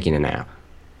not making an app.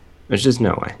 There's just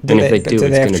no way. And if they do,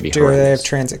 it's going to be horrendous. Do they have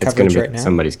transit coverage right now?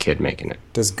 Somebody's kid making it.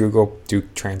 Does Google do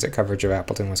transit coverage of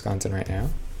Appleton, Wisconsin right now?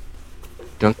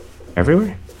 Don't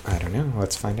everywhere? I don't know.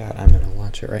 Let's find out. I'm going to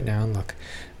launch it right now and look.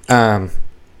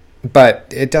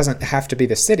 But it doesn't have to be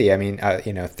the city. I mean,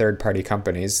 third-party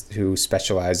companies who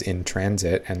specialize in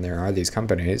transit, and there are these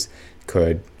companies,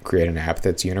 could create an app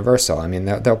that's universal. I mean,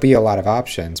 there'll be a lot of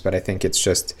options, but I think it's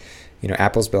just,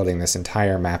 Apple's building this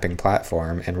entire mapping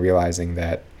platform and realizing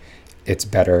that it's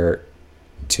better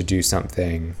to do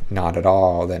something not at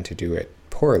all than to do it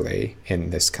poorly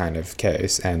in this kind of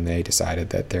case, and they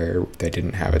decided that they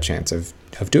didn't have a chance of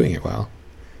doing it well.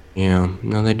 Yeah,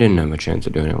 no, they didn't have a chance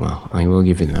of doing it well. I will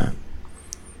give you that.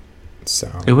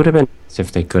 So it would have been nice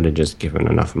if they could have just given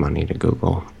enough money to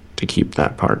Google to keep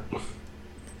that part.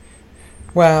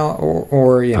 Well,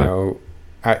 or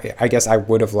I guess I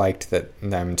would have liked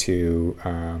them to,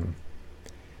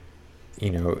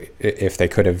 if they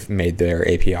could have made their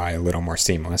API a little more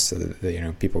seamless, so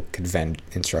that people could vend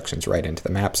instructions right into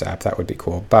the Maps app. That would be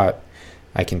cool, but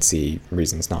I can see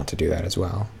reasons not to do that as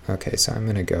well. Okay, so I'm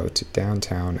going to go to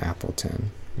downtown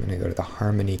Appleton. I'm going to go to the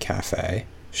Harmony Cafe.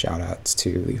 Shout outs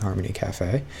to the Harmony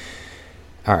Cafe.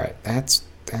 All right, that's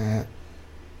that.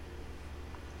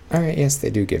 All right, yes, they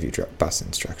do give you bus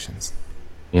instructions.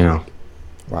 Yeah.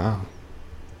 Wow.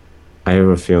 I have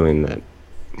a feeling that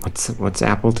what's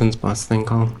Appleton's bus thing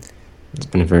called? It's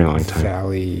been a very long time.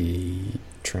 Valley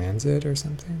Transit or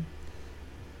something?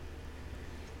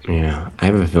 Yeah, I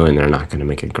have a feeling they're not going to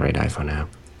make a great iPhone app.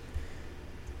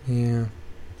 Yeah.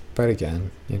 But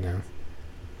again, I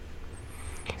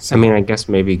mean, I guess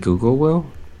maybe Google will.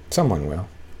 someone will.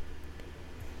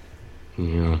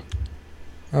 Yeah.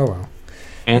 Oh well.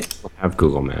 And we'll have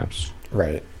Google Maps.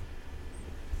 Right.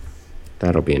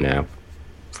 That'll be an app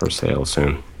for sale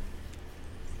soon.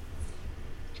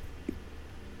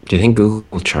 Do you think Google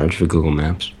will charge for Google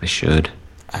Maps? They should.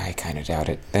 I kind of doubt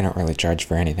it. They don't really charge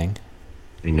for anything.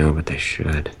 I know, but they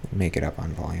should. Make it up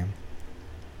on volume.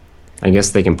 I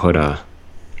guess they can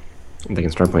they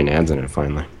can start putting ads in it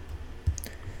finally.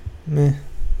 Meh.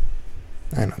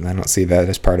 I don't see that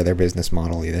as part of their business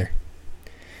model either.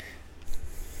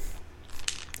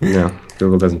 No,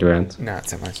 Google doesn't do ads. Not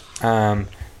so much.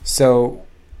 So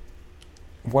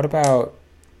what about?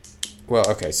 Well,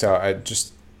 okay. So I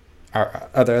just are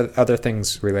other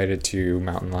things related to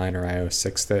Mountain Lion or iOS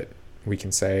 6 that we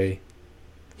can say.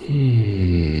 I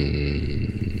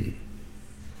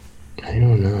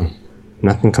don't know.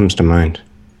 Nothing comes to mind.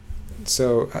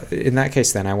 So in that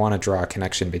case, then I want to draw a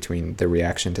connection between the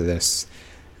reaction to this,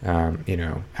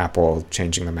 Apple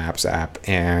changing the Maps app,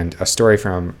 and a story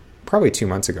from probably 2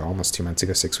 months ago, almost 2 months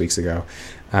ago, 6 weeks ago,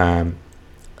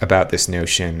 about this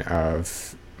notion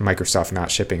of Microsoft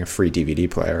not shipping a free DVD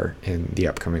player in the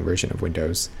upcoming version of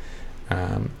Windows.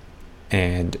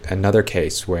 And another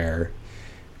case where,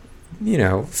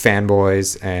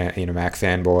 fanboys, Mac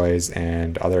fanboys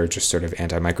and other just sort of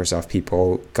anti-Microsoft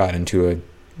people got into a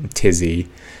tizzy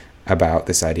about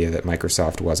this idea that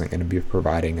Microsoft wasn't going to be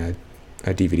providing a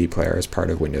DVD player as part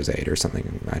of Windows 8 or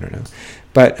something. I don't know.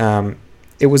 But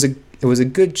it was a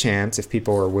good chance, if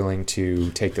people were willing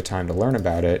to take the time to learn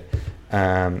about it,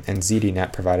 and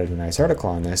ZDNet provided a nice article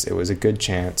on this, it was a good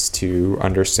chance to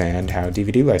understand how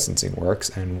DVD licensing works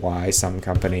and why some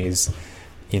companies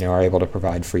are able to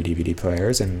provide free DVD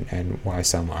players and why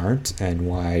some aren't, and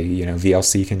why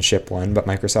VLC can ship one but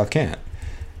Microsoft can't.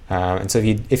 And so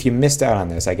if you missed out on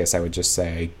this, I guess I would just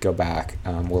say go back.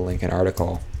 We'll link an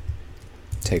article.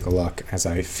 Take a look as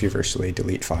I feverishly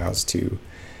delete files to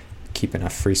keep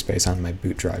enough free space on my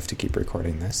boot drive to keep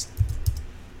recording this.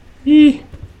 There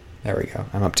we go.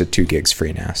 I'm up to 2 gigs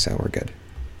free now, so we're good.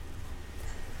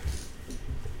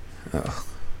 Oh.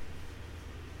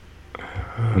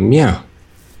 Yeah.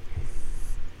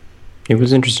 It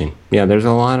was interesting. Yeah, there's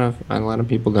a lot of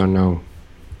people don't know.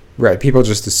 Right, people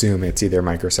just assume it's either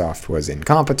Microsoft was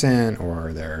incompetent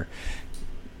or they're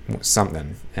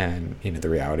something, and the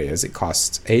reality is it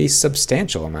costs a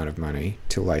substantial amount of money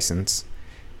to license,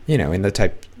 in the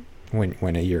type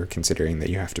when you're considering that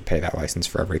you have to pay that license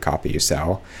for every copy you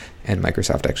sell, and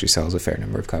Microsoft actually sells a fair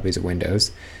number of copies of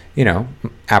Windows.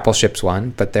 Apple ships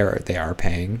one, but they are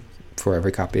paying for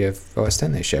every copy of OS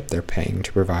X they ship. They're paying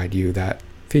to provide you that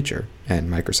feature, and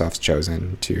Microsoft's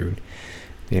chosen to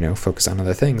focus on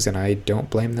other things, and I don't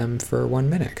blame them for 1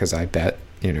 minute, because I bet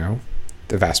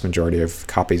the vast majority of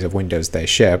copies of Windows they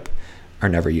ship are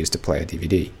never used to play a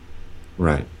DVD.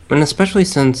 Right. And especially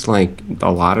since a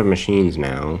lot of machines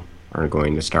now are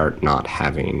going to start not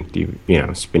having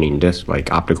spinning disc,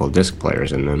 optical disc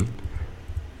players in them.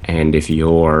 And if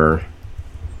you're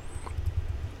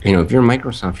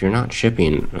Microsoft, you're not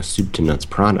shipping a soup to nuts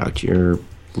product. You're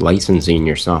licensing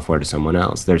your software to someone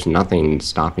else. There's nothing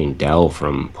stopping Dell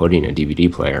from putting a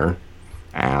DVD player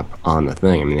app on the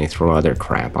thing. I mean, they throw other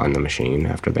crap on the machine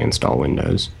after they install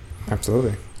Windows.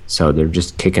 Absolutely. So they're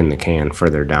just kicking the can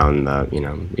further down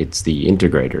it's the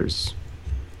integrator's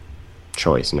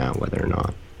choice now whether or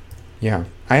not. Yeah.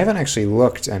 I haven't actually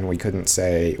looked, and we couldn't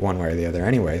say one way or the other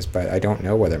anyways, but I don't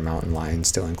know whether Mountain Lion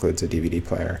still includes a DVD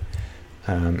player.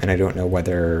 And I don't know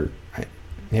whether...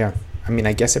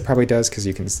 I guess it probably does, because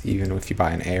you can, even if you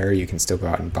buy an Air, you can still go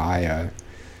out and buy a...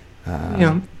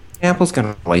 Apple's got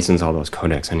to license all those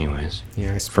codecs anyways.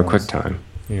 Yeah, I for suppose. QuickTime.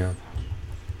 Yeah.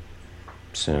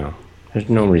 So there's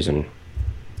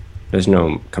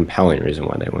no compelling reason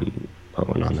why they wouldn't put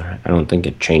one on there. I don't think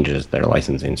it changes their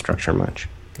licensing structure much.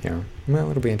 Yeah. Well,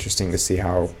 it'll be interesting to see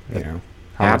how Apple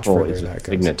much further is a that goes.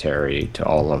 signatory to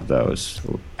all of those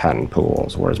patent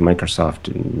pools, whereas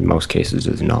Microsoft in most cases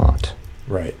is not.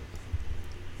 Right.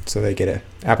 So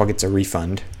Apple gets a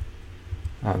refund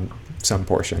on some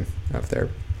portion of their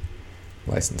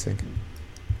licensing.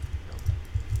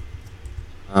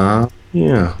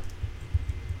 Yeah.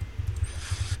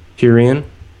 Purian,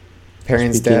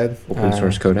 Perion's Speaking dead. of open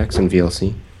source codecs and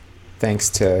VLC. Thanks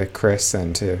to Chris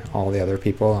and to all the other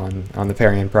people on the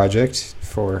Parian project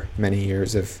for many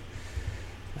years of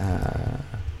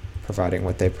providing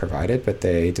what they provided, but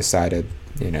they decided,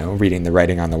 reading the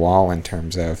writing on the wall in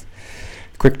terms of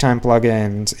QuickTime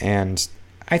plugins and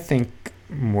I think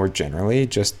more generally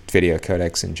just video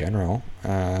codecs in general.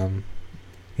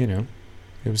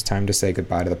 It was time to say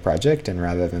goodbye to the project, and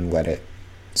rather than let it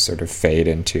sort of fade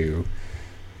into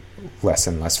less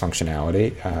and less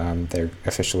functionality, they're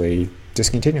officially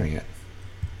discontinuing it.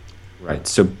 Right.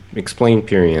 So explain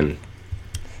Parian.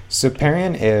 So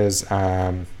Parian is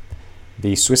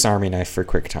the Swiss Army knife for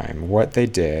QuickTime. What they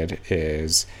did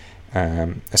is,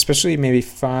 especially maybe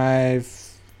 5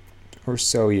 or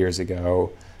so years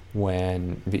ago,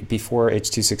 when before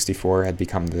H.264 had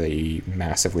become the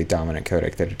massively dominant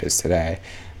codec that it is today,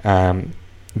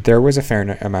 there was a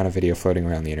fair amount of video floating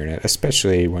around the internet,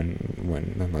 especially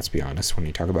when let's be honest, when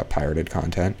you talk about pirated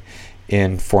content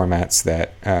in formats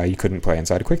that you couldn't play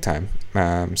inside of QuickTime.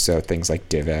 So things like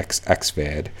DivX,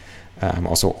 Xvid,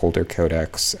 also older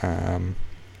codecs,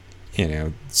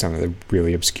 some of the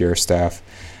really obscure stuff.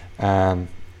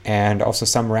 And also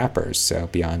some wrappers, so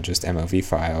beyond just MOV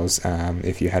files,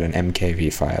 if you had an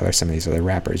MKV file or some of these other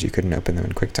wrappers, you couldn't open them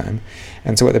in QuickTime.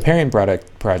 And so what the Parian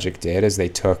project did is they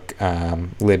took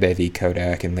libav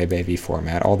codec and libav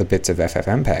format, all the bits of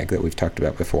FFmpeg that we've talked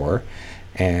about before,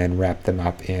 and wrapped them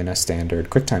up in a standard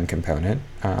QuickTime component.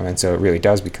 And so it really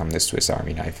does become this Swiss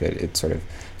Army knife. It sort of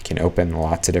can open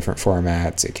lots of different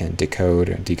formats. It can decode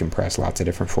and decompress lots of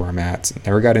different formats. It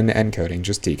never got into encoding,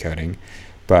 just decoding,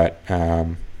 but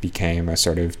became a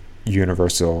sort of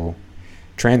universal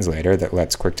translator that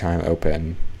lets QuickTime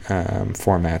open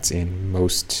formats in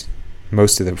most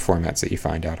of the formats that you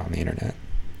find out on the internet.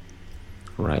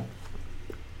 Right.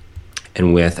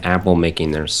 And with Apple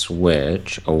making their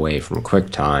switch away from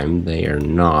QuickTime, they are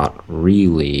not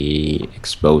really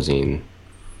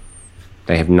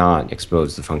they have not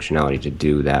exposed the functionality to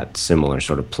do that similar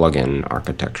sort of plugin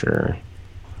architecture.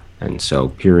 And so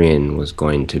Parian was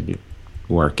going to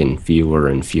work in fewer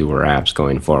and fewer apps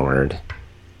going forward,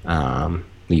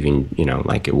 leaving,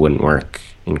 like it wouldn't work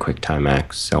in QuickTime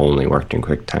X, it only worked in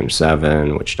QuickTime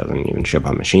 7, which doesn't even ship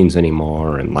on machines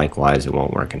anymore, and likewise it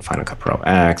won't work in Final Cut Pro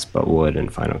X, but would in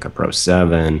Final Cut Pro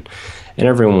 7, and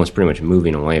everyone was pretty much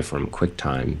moving away from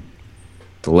QuickTime,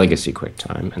 the legacy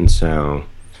QuickTime, and so,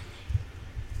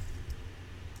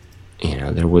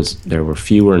 there were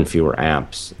fewer and fewer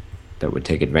apps that would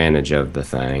take advantage of the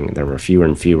thing. There were fewer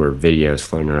and fewer videos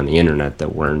floating around the internet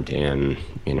that weren't in,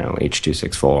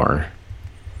 H.264.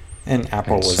 And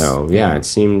Apple was... So, it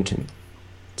seemed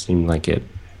like it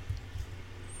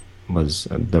was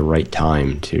the right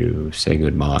time to say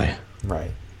goodbye.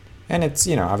 Right. And it's,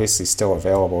 obviously still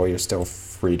available. You're still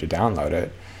free to download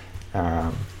it.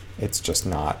 It's just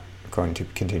not going to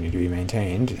continue to be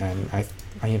maintained. And I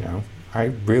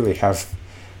really have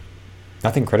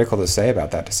nothing critical to say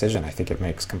about that decision. I think it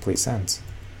makes complete sense.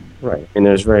 Right. And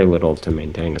there's very little to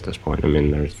maintain at this point. I mean,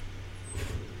 there's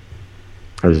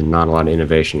not a lot of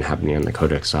innovation happening on the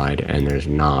codec side, and there's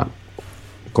not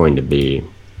going to be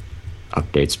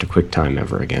updates to QuickTime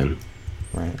ever again.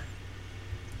 Right.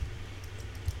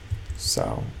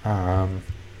 So,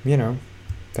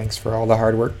 thanks for all the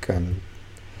hard work, and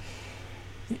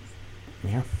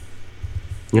yeah.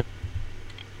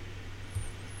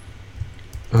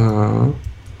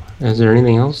 Is there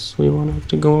anything else we wanted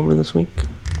to go over this week?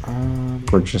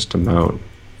 We're just about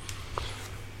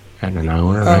at an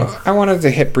hour, right? I wanted to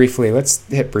let's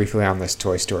hit briefly on this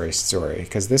Toy Story story,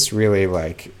 because this really,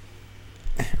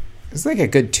 it's like a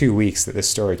good 2 weeks that this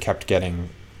story kept getting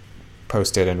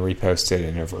posted and reposted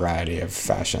in a variety of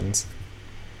fashions.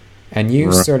 And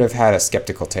you sort of had a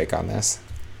skeptical take on this.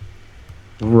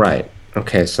 Right.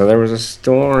 Okay, so there was a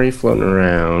story floating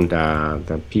around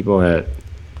that people at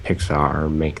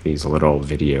Pixar make these little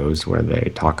videos where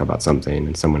they talk about something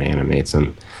and someone animates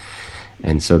them.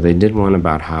 And so they did one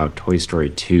about how Toy Story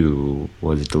 2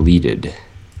 was deleted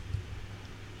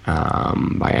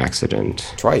by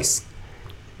accident. Twice.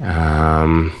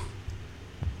 And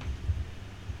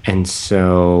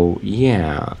so,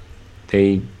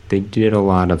 they did a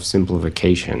lot of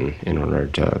simplification in order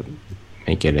to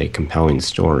make it a compelling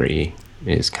story,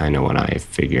 is kind of what I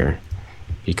figure.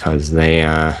 Because they,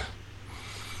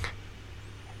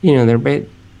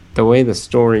 the way the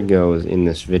story goes in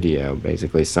this video,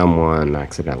 basically someone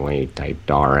accidentally typed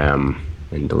RM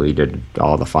and deleted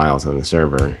all the files on the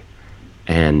server,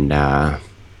 and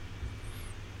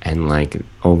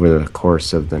over the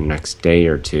course of the next day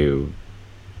or two,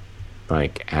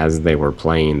 as they were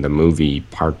playing the movie,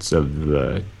 parts of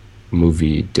the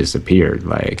movie disappeared,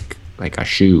 like a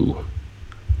shoe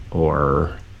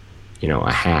or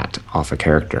a hat off a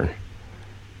character,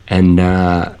 and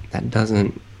that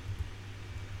doesn't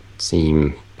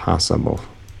seem possible,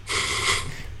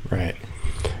 Right.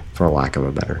 for lack of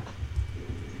a better.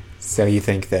 So you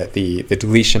think that the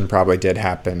deletion probably did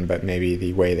happen, but maybe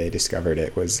the way they discovered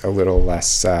it was a little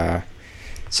less,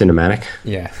 Cinematic,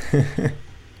 yeah.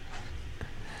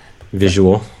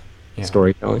 visual, Yeah.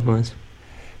 storytelling wise.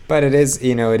 But it is,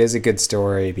 it is a good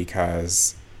story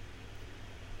because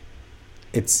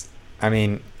it's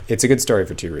a good story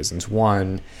for two reasons.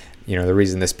 One, the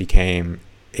reason this became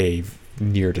a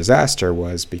near disaster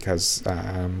was because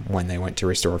when they went to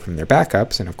restore from their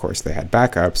backups, and of course they had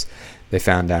backups, they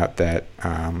found out that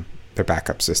their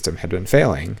backup system had been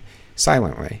failing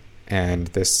silently. And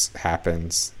this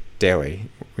happens daily,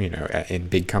 in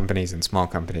big companies and small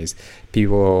companies.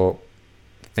 People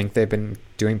think they've been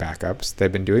doing backups.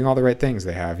 They've been doing all the right things.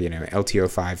 They have,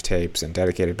 LTO5 tapes and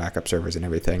dedicated backup servers and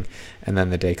everything. And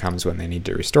then the day comes when they need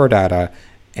to restore data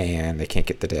and they can't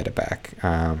get the data back.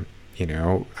 We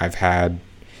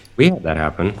had that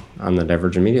happen on the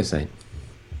Divergent Media site.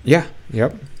 Yeah,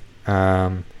 yep.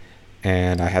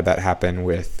 And I had that happen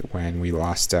with when we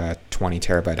lost a 20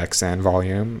 terabyte XSAN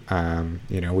volume.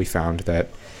 We found that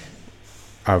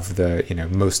of the,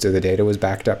 most of the data was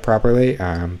backed up properly,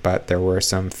 but there were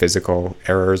some physical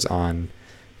errors on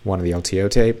one of the LTO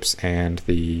tapes, and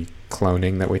the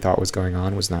cloning that we thought was going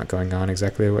on was not going on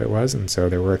exactly the way it was, and so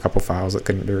there were a couple files that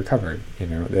couldn't be recovered.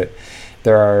 That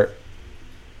there are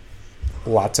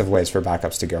lots of ways for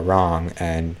backups to go wrong,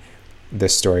 and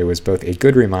this story was both a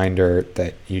good reminder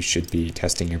that you should be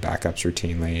testing your backups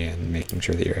routinely and making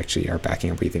sure that you actually are backing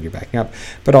up what you think you're backing up,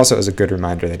 but also as a good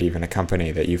reminder that even a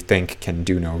company that you think can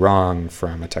do no wrong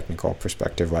from a technical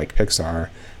perspective like Pixar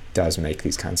does make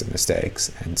these kinds of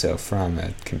mistakes. And so from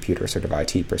a computer sort of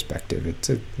IT perspective, it's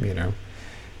a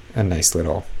nice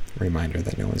little reminder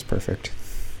that no one's perfect.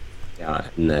 Yeah,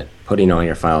 and that putting all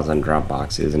your files on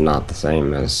Dropbox is not the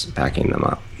same as backing them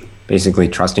up. Basically,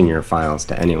 trusting your files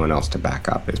to anyone else to back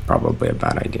up is probably a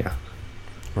bad idea.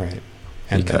 Right.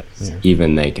 And because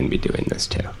even they can be doing this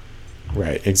too.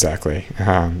 Right, exactly.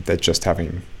 That just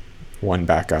having one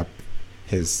backup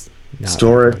is not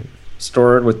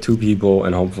store it with two people,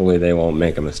 and hopefully they won't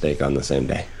make a mistake on the same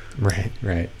day.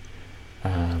 Right.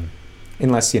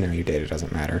 Unless, your data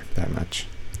doesn't matter that much,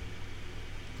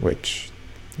 which,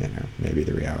 may be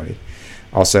the reality.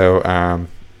 Also,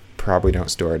 probably don't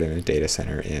store it in a data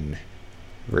center in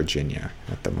Virginia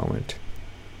at the moment.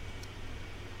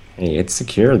 Hey, it's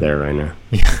secure there right now.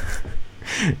 Yeah.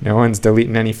 No one's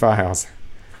deleting any files.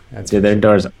 Do their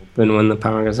doors open when the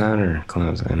power goes out or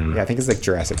close? I don't know. Yeah, I think it's like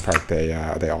Jurassic Park. They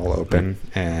all open,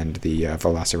 and the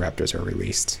velociraptors are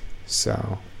released.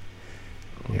 So,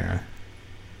 yeah.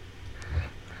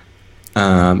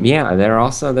 There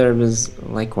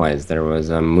was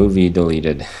a movie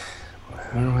deleted.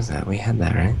 Where was that? We had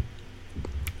that, right?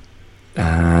 It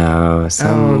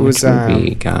was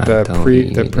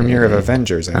the premiere of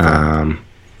Avengers, I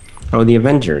think. The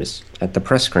Avengers at the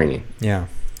press screening. Yeah.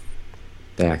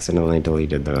 They accidentally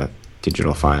deleted the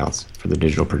digital files for the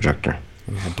digital projector.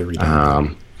 And had to read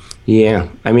them. Yeah.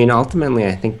 Ultimately,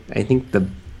 I think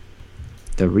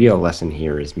the real lesson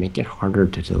here is make it harder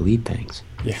to delete things.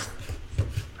 Yeah.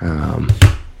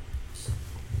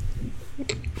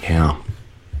 Yeah.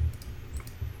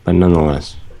 But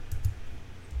nonetheless,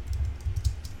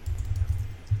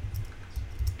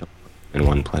 in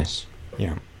one place.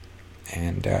 Yeah.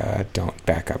 And don't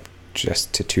back up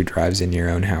just to 2 drives in your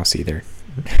own house either.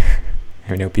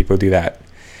 I know people do that.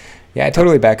 Yeah, I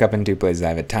totally back up in 2 places. I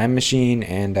have a Time Machine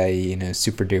and I,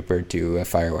 super duper to a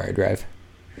FireWire drive.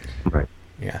 Right.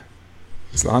 Yeah.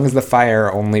 As long as the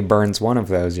fire only burns one of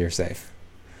those, you're safe.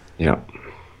 Yep.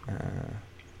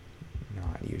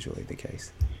 Not usually the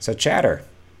case. So Chatter.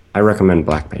 I recommend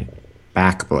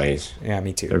Backblaze. Yeah,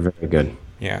 me too. They're very good.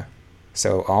 Yeah.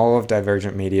 So all of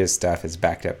Divergent Media's stuff is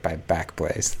backed up by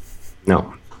Backblaze.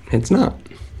 No, it's not.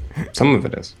 Some of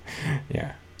it is.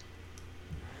 Yeah.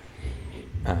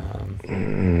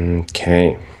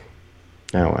 Okay.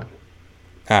 Now what?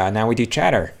 Now we do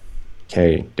Chatter.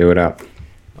 Okay, do it up.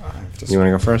 You want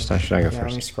to go first? Or should I go first?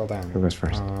 Let me scroll down. Who goes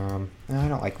first? No, I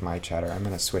don't like my Chatter. I'm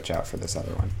going to switch out for this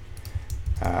other one.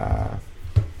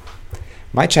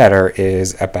 My Chatter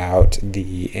is about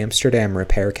the Amsterdam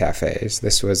repair cafes.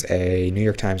 This was a New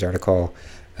York Times article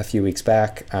a few weeks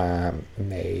back,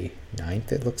 May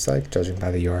 9th, it looks like, judging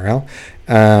by the URL,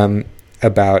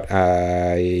 about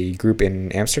a group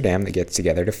in Amsterdam that gets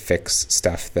together to fix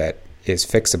stuff that is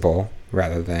fixable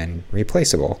rather than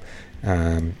replaceable.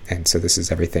 And so this is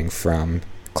everything from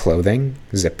clothing,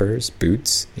 zippers,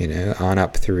 boots, on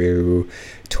up through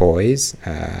toys,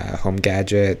 home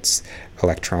gadgets,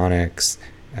 electronics,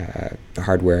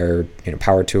 hardware,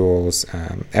 power tools,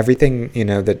 everything,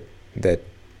 that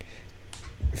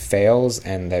fails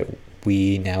and that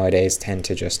we nowadays tend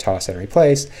to just toss and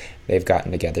replace. They've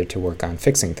gotten together to work on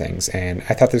fixing things. And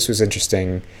I thought this was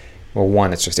interesting. Well,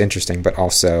 one, it's just interesting, but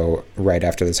also right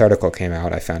after this article came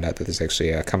out, I found out that there's actually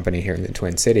a company here in the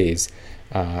Twin Cities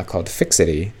called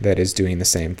Fixity that is doing the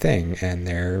same thing, and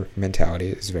their mentality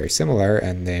is very similar,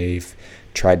 and they've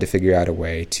tried to figure out a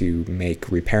way to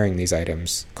make repairing these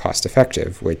items cost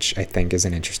effective, which I think is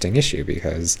an interesting issue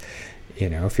because,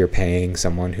 if you're paying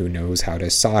someone who knows how to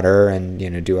solder and,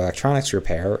 do electronics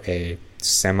repair a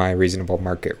semi-reasonable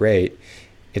market rate,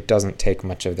 it doesn't take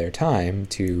much of their time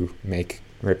to make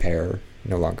repair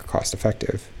no longer cost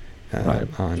effective. Right.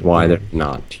 That's why they're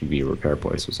not TV repair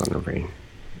places on the ring.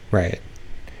 Right.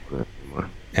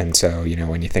 And so,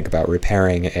 when you think about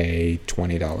repairing a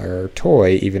 $20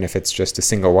 toy, even if it's just a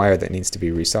single wire that needs to be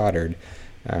resoldered,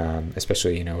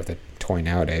 especially, with a toy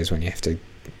nowadays when you have to,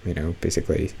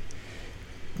 basically,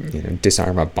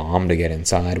 disarm a bomb to get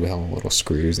inside with all the little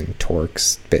screws and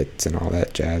Torx bits and all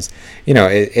that jazz.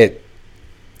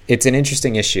 It's an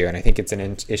interesting issue, and I think it's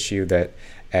an issue that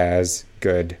as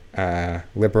good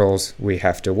liberals we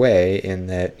have to weigh in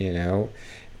that,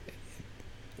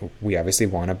 we obviously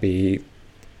want to be,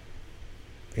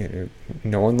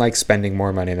 no one likes spending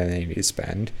more money than they need to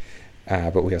spend,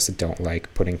 but we also don't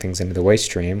like putting things into the waste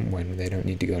stream when they don't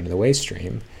need to go into the waste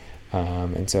stream.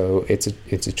 And so it's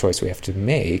a choice we have to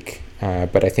make,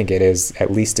 but I think it is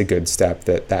at least a good step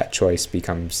that choice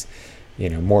becomes,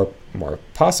 more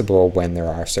possible when there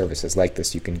are services like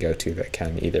this you can go to that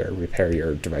can either repair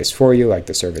your device for you, like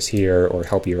the service here, or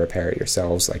help you repair it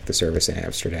yourselves, like the service in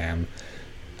Amsterdam.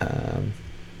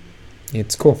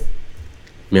 It's cool.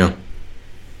 Yeah,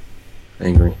 I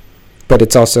agree. But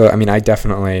it's also, I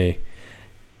definitely,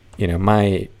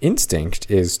 my instinct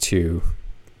is to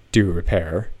do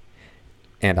repair,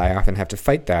 and I often have to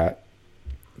fight that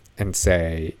and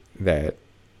say that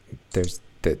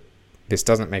this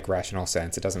doesn't make rational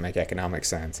sense. It doesn't make economic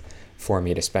sense for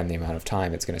me to spend the amount of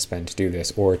time it's going to spend to do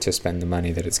this, or to spend the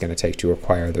money that it's going to take to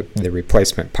acquire the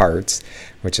replacement parts,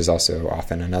 which is also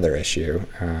often another issue.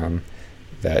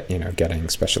 That, getting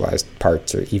specialized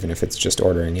parts, or even if it's just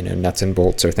ordering, nuts and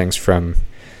bolts or things from,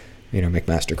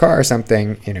 McMaster-Carr or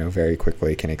something, very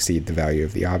quickly can exceed the value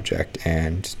of the object.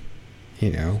 And,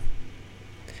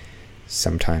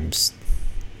 sometimes,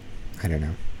 I don't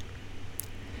know.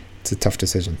 It's a tough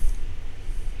decision.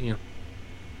 Yeah.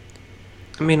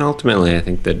 Ultimately, I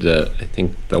think that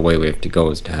the way we have to go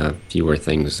is to have fewer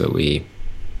things that we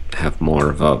have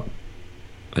more of a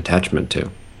attachment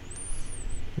to.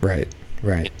 Right.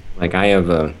 Like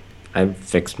I've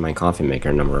fixed my coffee maker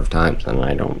a number of times, and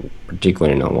I don't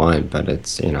particularly know why, but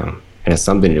it's, it has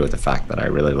something to do with the fact that I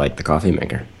really like the coffee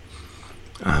maker.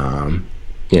 And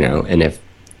if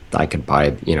I could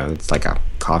buy, it's like a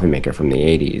coffee maker from the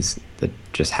 80s that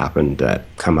just happened to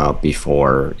come out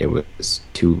before it was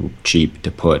too cheap to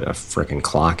put a frickin'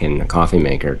 clock in a coffee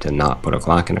maker to not put a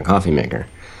clock in a coffee maker.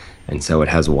 And so it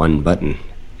has one button,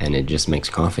 and it just makes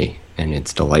coffee, and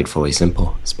it's delightfully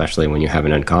simple, especially when you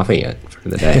haven't had coffee yet for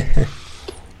the day.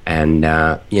 And,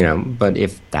 but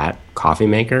if that coffee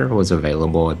maker was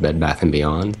available at Bed Bath &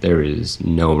 Beyond, there is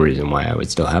no reason why I would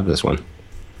still have this one.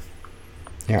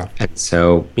 Yeah. And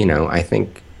so, I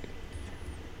think,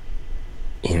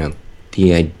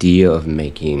 the idea of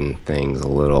making things a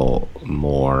little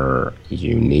more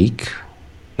unique,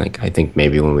 like I think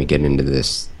maybe when we get into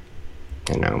this,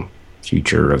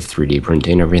 future of 3D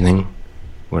printing everything,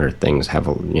 where things have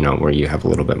where you have a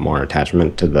little bit more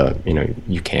attachment to the,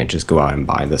 you can't just go out and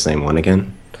buy the same one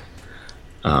again.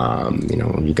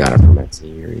 You got it from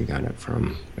Etsy, or you got it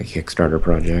from a Kickstarter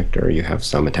project, or you have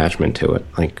some attachment to it.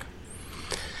 Like,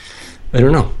 I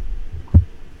don't know.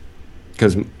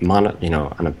 Because,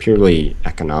 on a purely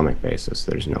economic basis,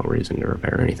 there's no reason to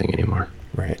repair anything anymore.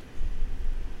 Right.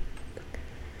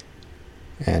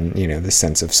 And, the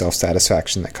sense of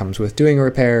self-satisfaction that comes with doing a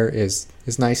repair is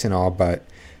nice and all, but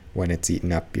when it's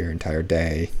eaten up your entire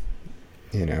day,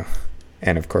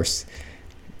 and of course,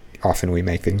 often we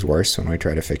make things worse when we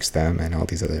try to fix them, and all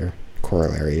these other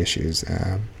corollary issues.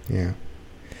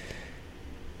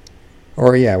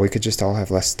 Or, we could just all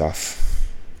have less stuff.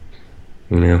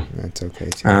 Yeah. That's okay,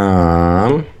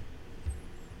 too.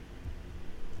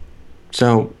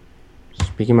 So,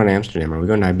 speaking about Amsterdam, are we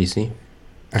going to IBC?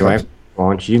 Do I have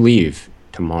launch? You leave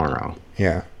tomorrow.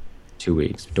 Yeah. 2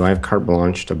 weeks. Do I have carte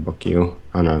blanche to book you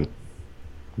on a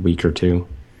week or two?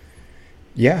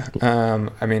 Yeah.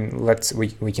 I mean,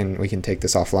 we can take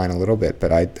this offline a little bit,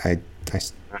 but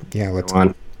yeah, I let's.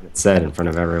 want it said in front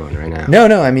of everyone right now. No,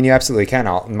 no. I mean, you absolutely can.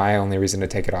 My only reason to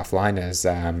take it offline is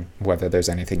whether there's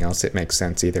anything else it makes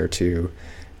sense either to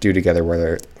do together,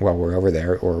 whether while we're over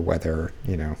there, or whether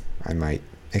I might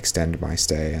extend my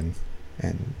stay and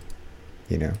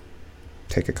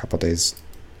take a couple days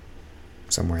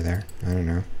somewhere there. I don't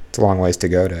know. It's a long ways to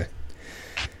go to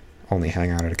only hang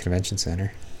out at a convention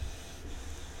center.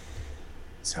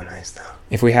 So nice though.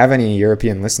 If we have any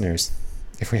European listeners,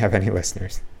 if we have any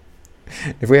listeners,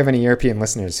 if we have any European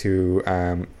listeners who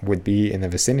would be in the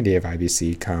vicinity of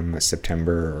IBC come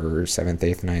September or 7th,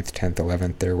 8th, 9th, 10th,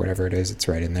 11th, or whatever it is, it's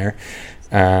right in there,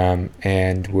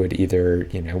 and would either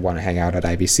want to hang out at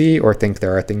IBC or think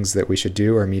there are things that we should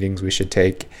do or meetings we should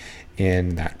take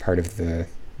in that part of the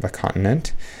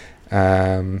continent,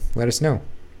 let us know.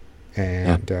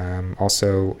 And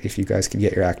also, if you guys could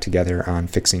get your act together on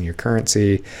fixing your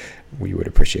currency, we would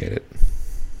appreciate it.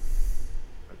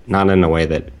 Not in a way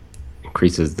that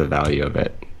increases the value of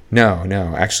it. No.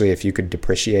 Actually, if you could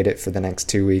depreciate it for the next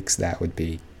 2 weeks, that would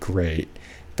be great.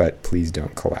 But please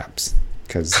don't collapse,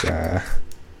 because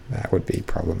that would be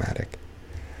problematic.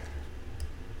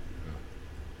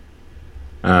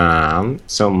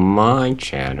 So my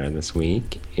chatter this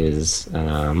week is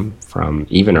from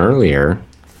even earlier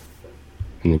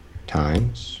in the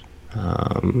Times.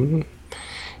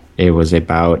 It was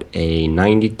about a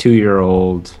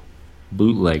 92-year-old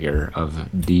bootlegger of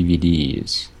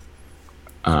DVDs,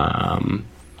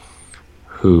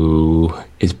 who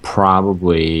is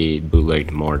probably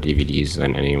bootlegged more DVDs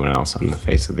than anyone else on the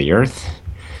face of the earth.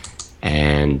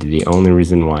 And the only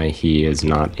reason why he is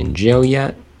not in jail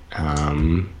yet,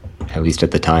 at least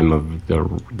at the time of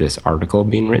this article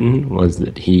being written, was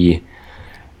that he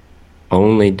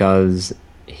burns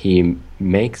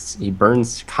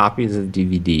copies of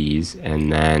DVDs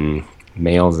and then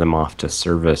mails them off to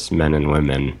service men and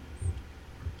women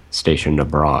stationed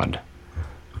abroad.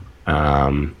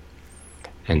 And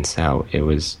so it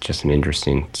was just an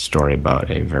interesting story about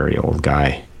a very old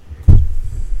guy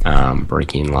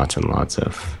breaking lots and lots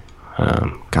of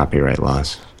copyright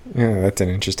laws. Yeah, that's an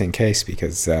interesting case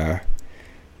because,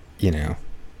 he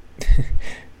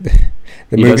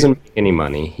doesn't make any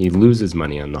money. He loses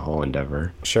money on the whole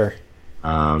endeavor. Sure.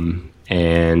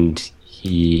 And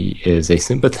he is a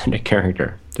sympathetic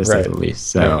character, to say the least.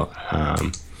 So,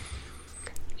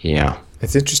 yeah.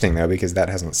 It's interesting, though, because that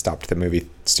hasn't stopped the movie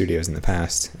studios in the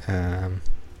past.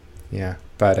 Yeah,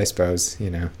 but I suppose, I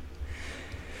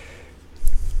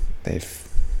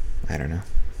don't know.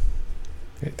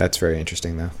 That's very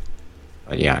interesting, though.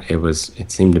 But yeah,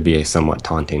 it seemed to be a somewhat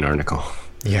taunting article.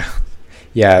 Yeah.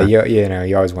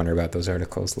 You always wonder about those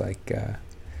articles. Like,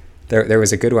 there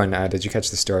was a good one. Did you catch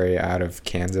the story out of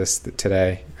Kansas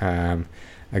today? A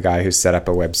guy who set up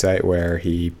a website where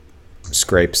he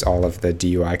scrapes all of the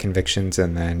DUI convictions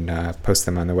and then posts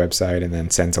them on the website, and then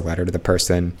sends a letter to the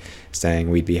person saying,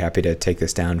 we'd be happy to take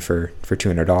this down for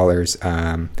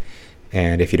 $200.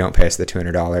 And if you don't pay us the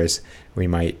 $200, we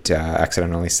might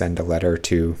accidentally send a letter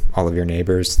to all of your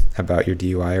neighbors about your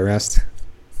DUI arrest.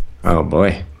 Oh,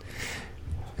 boy.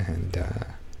 And,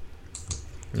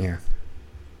 yeah.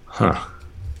 Huh.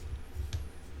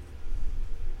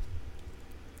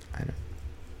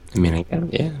 I mean,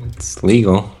 yeah, it's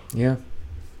legal. Yeah.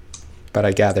 But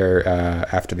I gather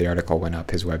after the article went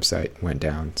up, his website went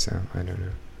down, so I don't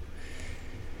know.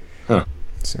 Huh.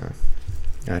 So,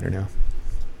 I don't know.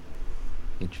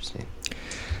 Interesting.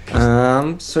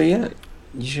 So yeah,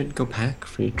 you should go pack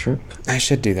for your trip. I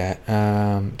should do that.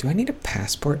 Do I need a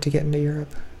passport to get into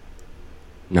Europe?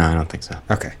 No, I don't think so.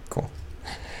 Okay, cool.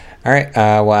 All right.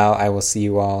 Well, I will see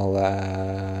you all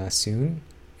soon.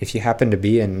 If you happen to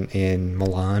be in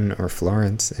Milan or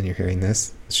Florence and you're hearing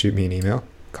this, shoot me an email.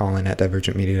 Call in at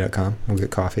divergentmedia.com. We'll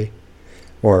get coffee.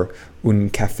 Or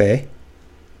un caffè.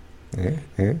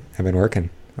 I've been working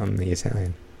on the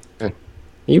Italian. Good.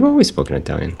 You've always spoken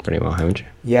Italian pretty well, haven't you?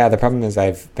 Yeah, the problem is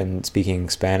I've been speaking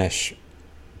Spanish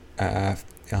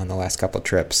on the last couple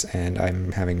trips, and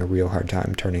I'm having a real hard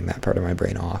time turning that part of my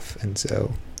brain off. And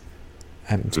so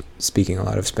I'm speaking a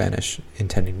lot of Spanish,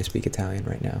 intending to speak Italian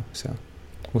right now. So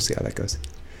we'll see how that goes.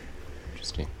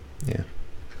 Interesting. Yeah.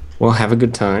 Well, have a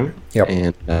good time. Yep.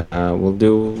 And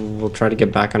we'll try to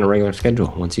get back on a regular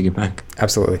schedule once you get back.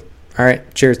 Absolutely. All right.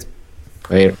 Cheers.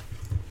 Later.